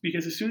self.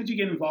 Because as soon as you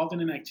get involved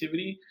in an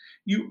activity,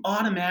 you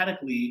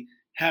automatically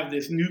have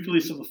this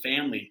nucleus of a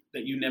family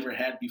that you never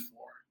had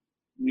before.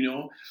 You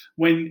know,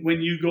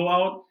 when you go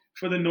out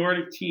for the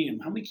Nordic team,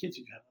 how many kids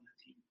do you have on that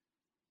team?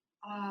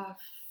 Uh,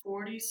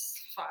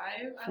 45,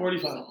 I don't know,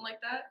 45. something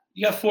like that.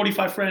 You got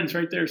 45 friends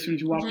right there as soon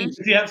as you walk in. Mhm.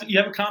 'Cause you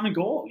have a common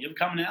goal. You have a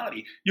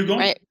commonality. You're going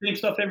Right. through the same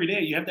stuff every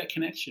day. You have that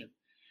connection.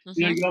 Mhm.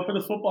 You go out for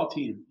the football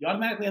team. You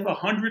automatically have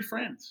 100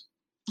 friends.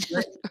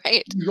 Right?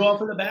 Right. You go out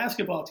for the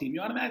basketball team.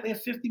 You automatically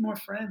have 50 more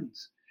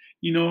friends.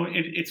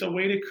 It's a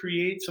way to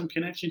create some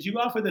connections. You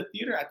go out for the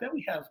theater. I bet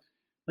we have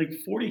like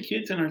 40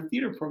 kids in our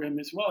theater program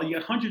as well. You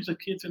got hundreds of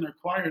kids in our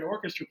choir and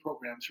orchestra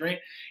programs, right?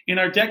 In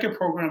our DECA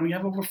program, we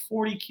have over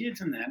 40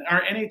 kids in that.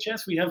 Our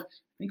NHS, we have, I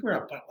think we're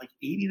about like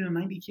 80 to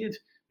 90 kids,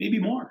 maybe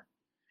more.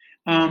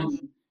 Mhm.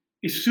 Um,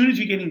 as soon as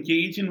you get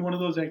engaged in one of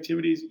those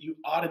activities, you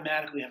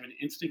automatically have an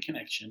instant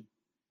connection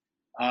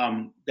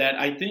that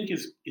I think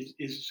is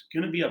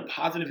going to be a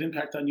positive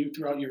impact on you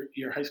throughout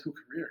your high school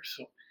career.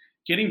 So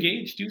get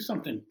engaged, do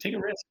something, take a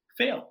risk,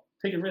 fail,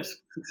 take a risk,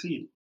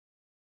 succeed.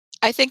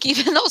 I think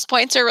even those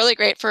points are really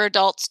great for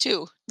adults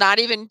too, not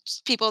even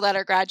just people that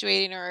are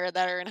graduating or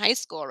that are in high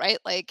school, right?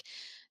 Like,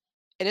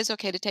 it is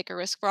okay to take a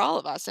risk for all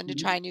of us and to Mhm.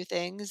 try new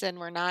things, and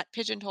we're not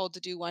pigeonholed to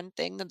do one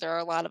thing, that there are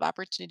a lot of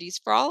opportunities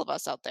for all of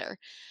us out there.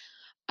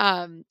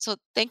 So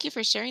thank you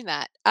for sharing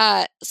that.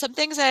 Some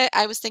things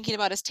I was thinking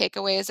about as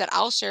takeaways that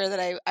I'll share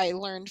that I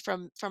learned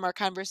from our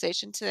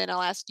conversation today, and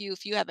I'll ask you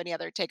if you have any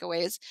other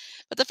takeaways.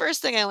 But the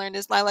first thing I learned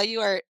is, Lila,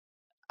 you are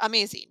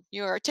amazing.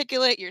 You're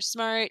articulate, you're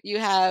smart, you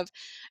have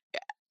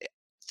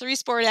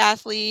three-sport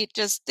athlete.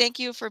 Just thank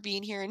you for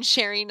being here and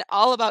sharing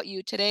all about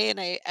you today. And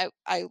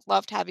I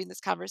loved having this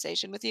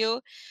conversation with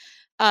you.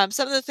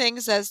 Some of the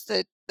things as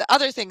the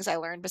other things I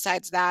learned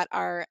besides that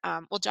are,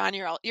 well, John,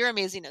 you're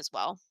amazing as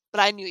well. But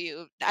I knew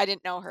you. I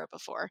didn't know her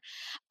before.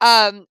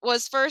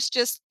 Was first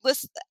just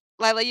list.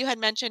 Lila, you had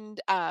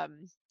mentioned,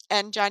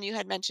 and John, you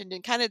had mentioned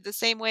in kind of the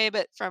same way,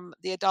 but from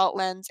the adult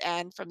lens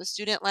and from the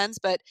student lens,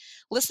 but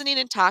listening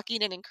and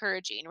talking and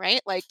encouraging,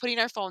 right? Like putting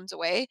our phones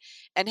away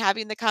and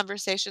having the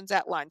conversations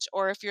at lunch,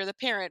 or if you're the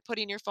parent,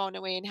 putting your phone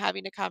away and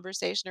having a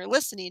conversation or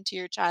listening to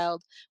your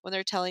child when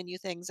they're telling you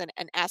things, and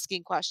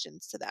asking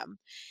questions to them.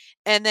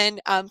 And then,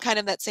 kind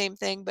of that same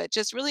thing, but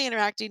just really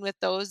interacting with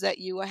those that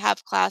you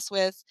have class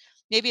with.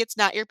 Maybe it's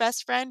not your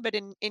best friend, but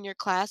in your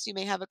class, you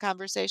may have a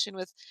conversation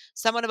with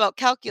someone about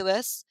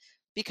calculus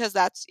because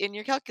that's in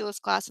your calculus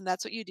class and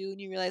that's what you do.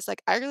 And you realize,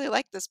 like, I really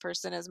like this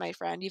person as my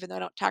friend, even though I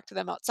don't talk to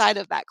them outside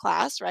of that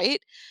class,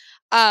 right?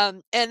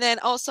 And then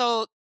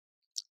also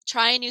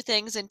trying new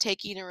things and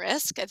taking a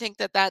risk. I think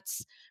that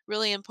that's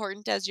really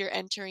important as you're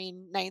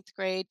entering ninth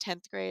grade,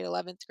 10th grade,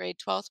 11th grade,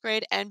 12th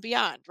grade, and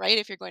beyond, right?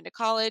 If you're going to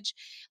college,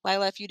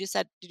 Lila, if you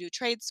decide to do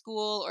trade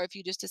school or if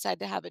you just decide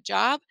to have a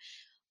job,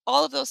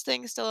 all of those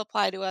things still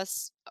apply to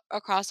us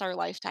across our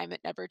lifetime.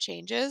 It never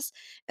changes.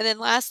 And then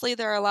lastly,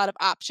 there are a lot of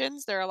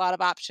options. There are a lot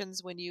of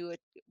options when you're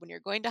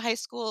going to high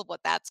school, what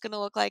that's going to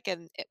look like,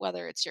 and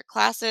whether it's your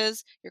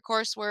classes, your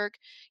coursework,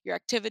 your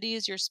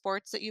activities, your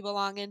sports that you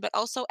belong in, but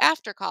also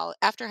after college,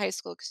 after high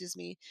school, excuse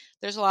me,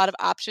 there's a lot of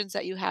options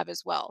that you have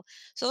as well.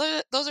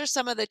 So those are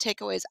some of the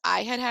takeaways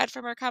I had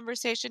from our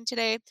conversation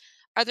today.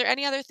 Are there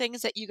any other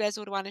things that you guys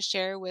would want to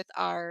share with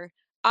our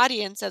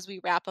audience as we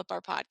wrap up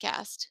our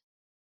podcast?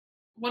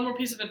 One more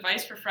piece of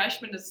advice for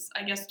freshmen is,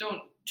 I guess,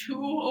 don't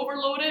too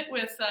overload it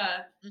with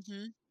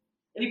Hmm.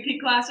 AP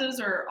classes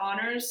or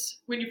honors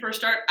when you first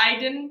start. I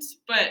didn't,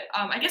 but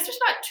I guess there's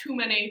not too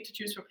many to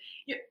choose from.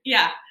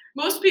 Yeah,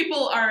 most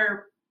people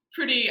are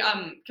pretty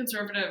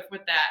conservative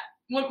with that.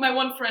 My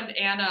one friend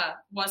Anna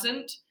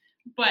wasn't,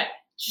 but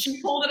she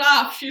pulled it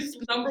off. She's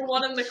number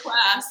one in the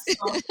class.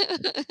 So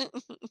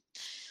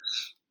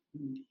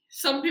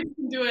some people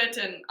can do it,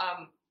 and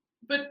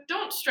but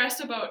don't stress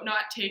about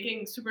not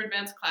taking super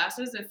advanced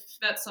classes if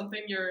that's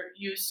something you're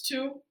used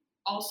to.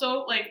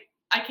 Also, like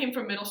I came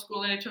from middle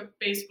school and I took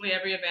basically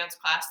every advanced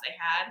class they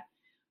had.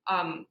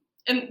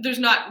 And there's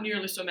not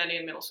nearly so many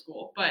in middle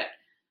school, but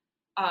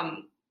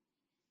um,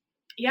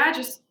 yeah,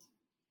 just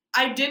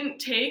I didn't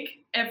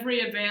take every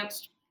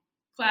advanced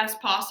class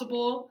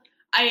possible.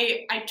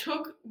 I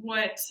took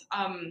what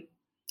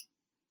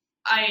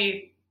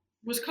I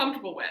was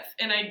comfortable with,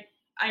 and I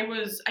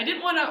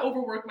didn't want to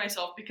overwork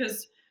myself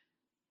because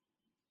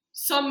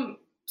some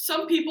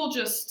people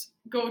just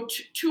go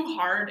too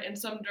hard in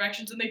some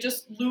directions and they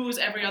just lose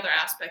every other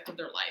aspect of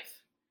their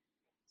life.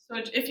 So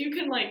if you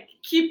can like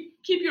keep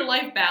your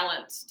life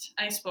balanced,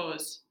 I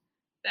suppose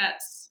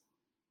that's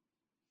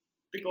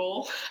the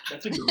goal.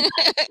 That's a good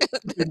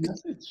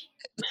message.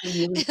 That's a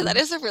really That good,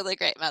 is a really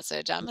great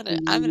message. that's a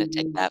I'm really gonna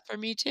take good, that for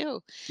me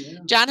too. yeah.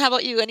 John, how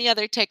about you? Any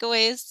other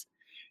takeaways?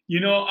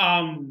 You know,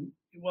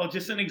 well,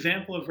 just an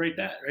example of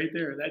that right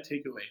there, that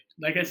takeaway.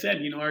 Like I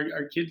said,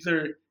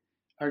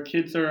 our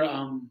kids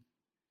are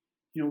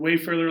way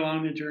further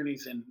along their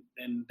journeys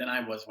than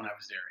I was when I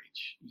was their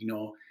age.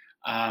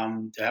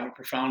 To have a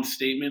profound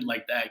statement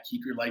like that,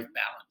 keep your life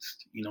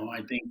balanced.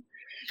 I think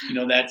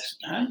that's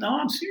no,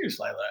 I'm serious,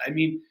 Lila. I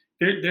mean,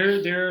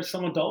 there are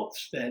some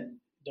adults that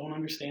don't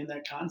understand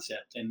that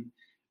concept, and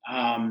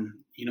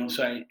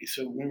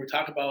so when we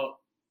talk about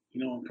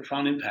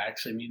profound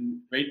impacts, I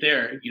mean, right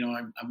there,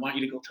 I want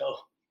you to go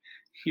tell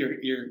your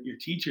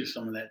teachers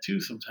some of that too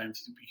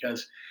sometimes,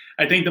 because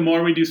I think the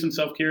more we do some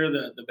self care,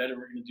 the better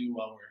we're going to do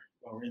while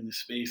we're in this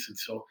space. And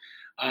so,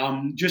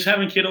 just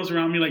having kiddos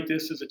around me like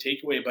this is a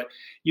takeaway. But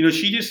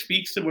she just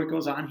speaks to what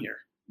goes on here.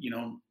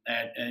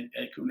 At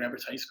Coon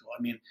Rapids High School.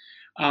 I mean,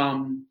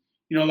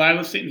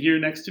 Lila's sitting here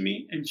next to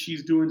me, and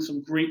she's doing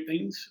some great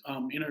things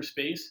in our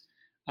space.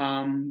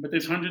 But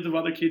there's hundreds of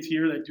other kids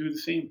here that do the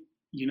same.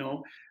 You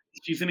know,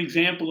 she's an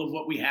example of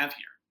what we have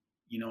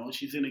here.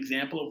 She's an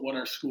example of what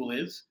our school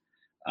is.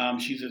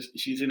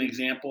 She's an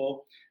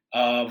example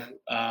of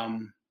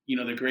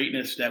the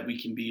greatness that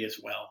we can be as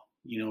well.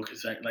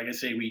 Because like I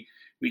say,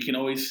 we can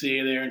always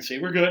stay there and say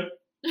we're good.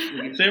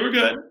 We can say we're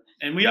good,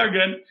 and we are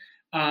good.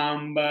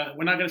 But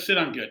we're not going to sit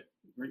on good.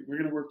 We're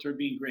going to work toward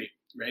being great,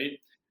 right?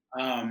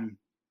 Um,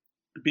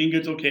 Being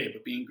good's okay,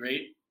 but being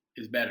great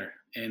is better.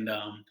 And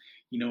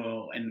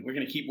we're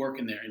going to keep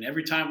working there. And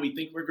every time we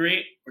think we're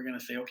great, we're going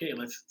to say, okay,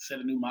 let's set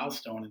a new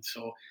milestone. And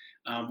so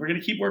we're going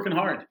to keep working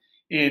hard.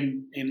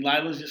 And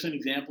Lila's just an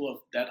example of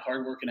that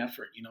hard work and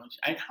effort.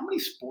 How many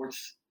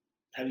sports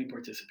have you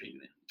participated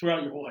in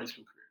throughout your whole high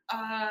school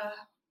career?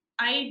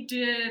 I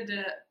did.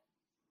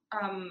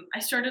 I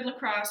started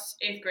lacrosse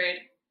 8th grade,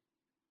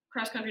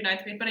 cross country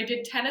 9th grade, but I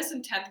did tennis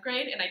in 10th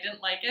grade and I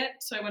didn't like it,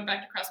 so I went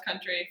back to cross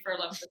country for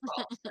 11th and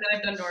 12th. And then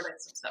I've done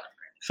Nordics since 7th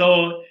grade.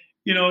 So,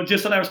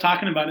 just what I was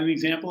talking about, an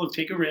example of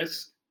take a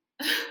risk,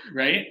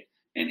 right?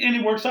 And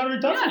it works out or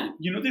it doesn't.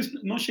 Yeah. There's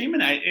no shame in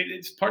that.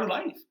 It's part of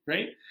life,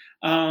 right?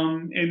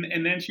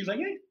 And then she's like,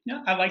 hey,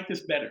 yeah, I like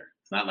this better.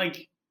 It's not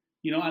like,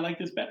 I like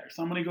this better.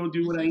 So I'm going to go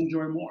do what I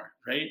enjoy more,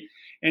 right?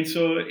 And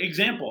so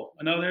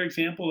another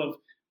example of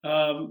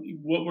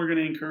what we're going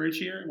to encourage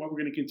here, what we're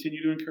going to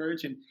continue to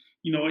encourage. And,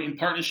 in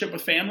partnership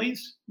with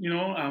families,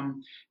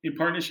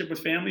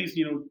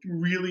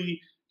 really,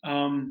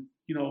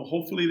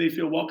 hopefully they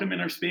feel welcome in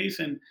our space,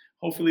 and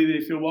hopefully they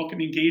feel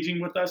welcome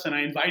engaging with us. And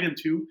I invite them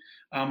to,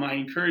 I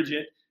encourage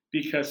it,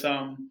 because,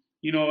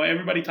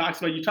 everybody talks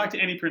about, you talk to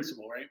any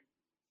principal, right?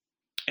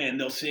 And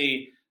they'll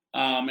say,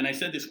 and I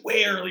said this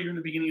way earlier in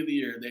the beginning of the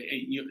year,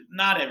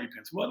 not every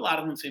principal, but a lot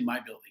of them say my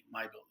building,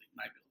 right?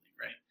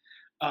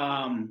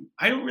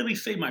 I don't really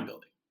say my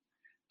building,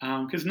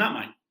 because not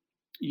mine.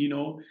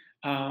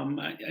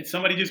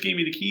 Somebody just gave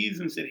me the keys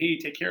and said, hey,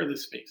 take care of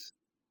this space,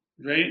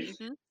 right?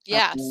 Hmm.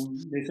 Yes.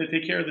 They said,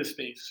 take care of this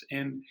space.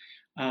 And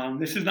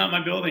this is not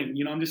my building.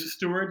 I'm just a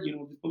steward,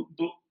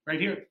 right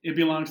here. It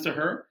belongs to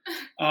her,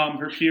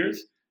 her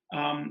peers,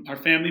 our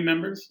family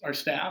members, our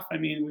staff. I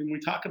mean, when we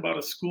talk about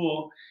a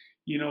school,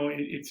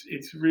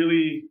 it's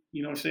really,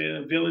 say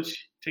a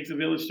village takes a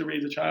village to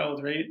raise a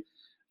child, right?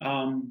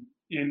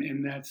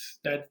 And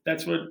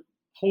that's what,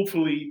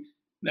 hopefully,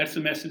 that's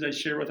the message I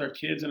share with our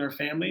kids and our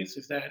families,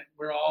 is that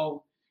we're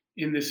all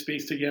in this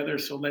space together.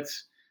 So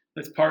let's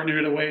partner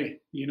it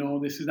away.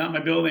 This is not my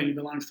building; it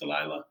belongs to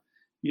Lila,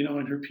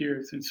 and her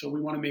peers. And so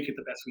we want to make it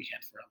the best we can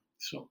for them.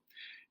 So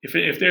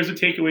if there's a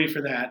takeaway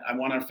for that, I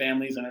want our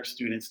families and our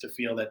students to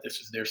feel that this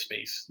is their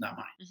space, not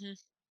mine. Hmm.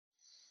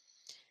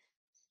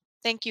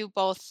 Thank you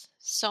both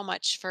so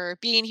much for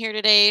being here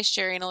today,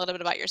 sharing a little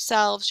bit about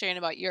yourselves, sharing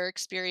about your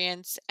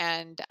experience,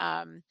 and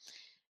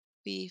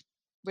we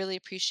really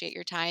appreciate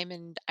your time.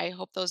 And I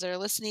hope those that are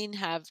listening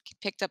have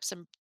picked up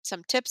some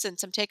tips and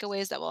some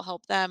takeaways that will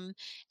help them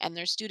and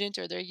their student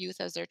or their youth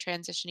as they're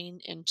transitioning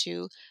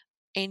into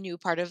a new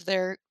part of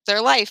their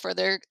life or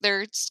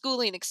their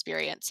schooling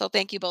experience. So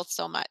thank you both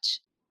so much.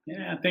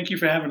 Yeah, thank you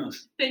for having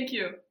us. Thank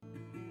you.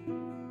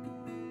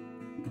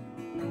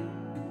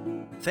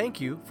 Thank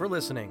you for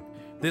listening.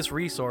 This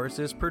resource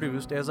is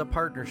produced as a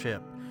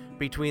partnership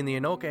between the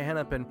Anoka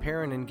Hennepin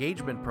Parent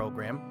Engagement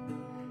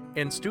Program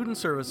and Student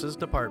Services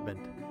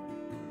Department.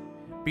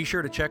 Be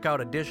sure to check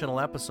out additional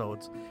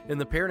episodes in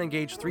the Parent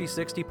Engage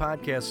 360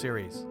 podcast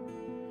series.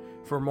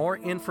 For more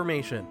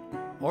information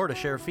or to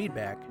share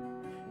feedback,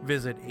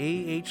 visit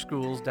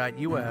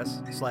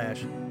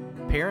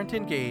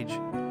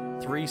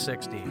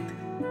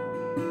ahschools.us/parentengage360.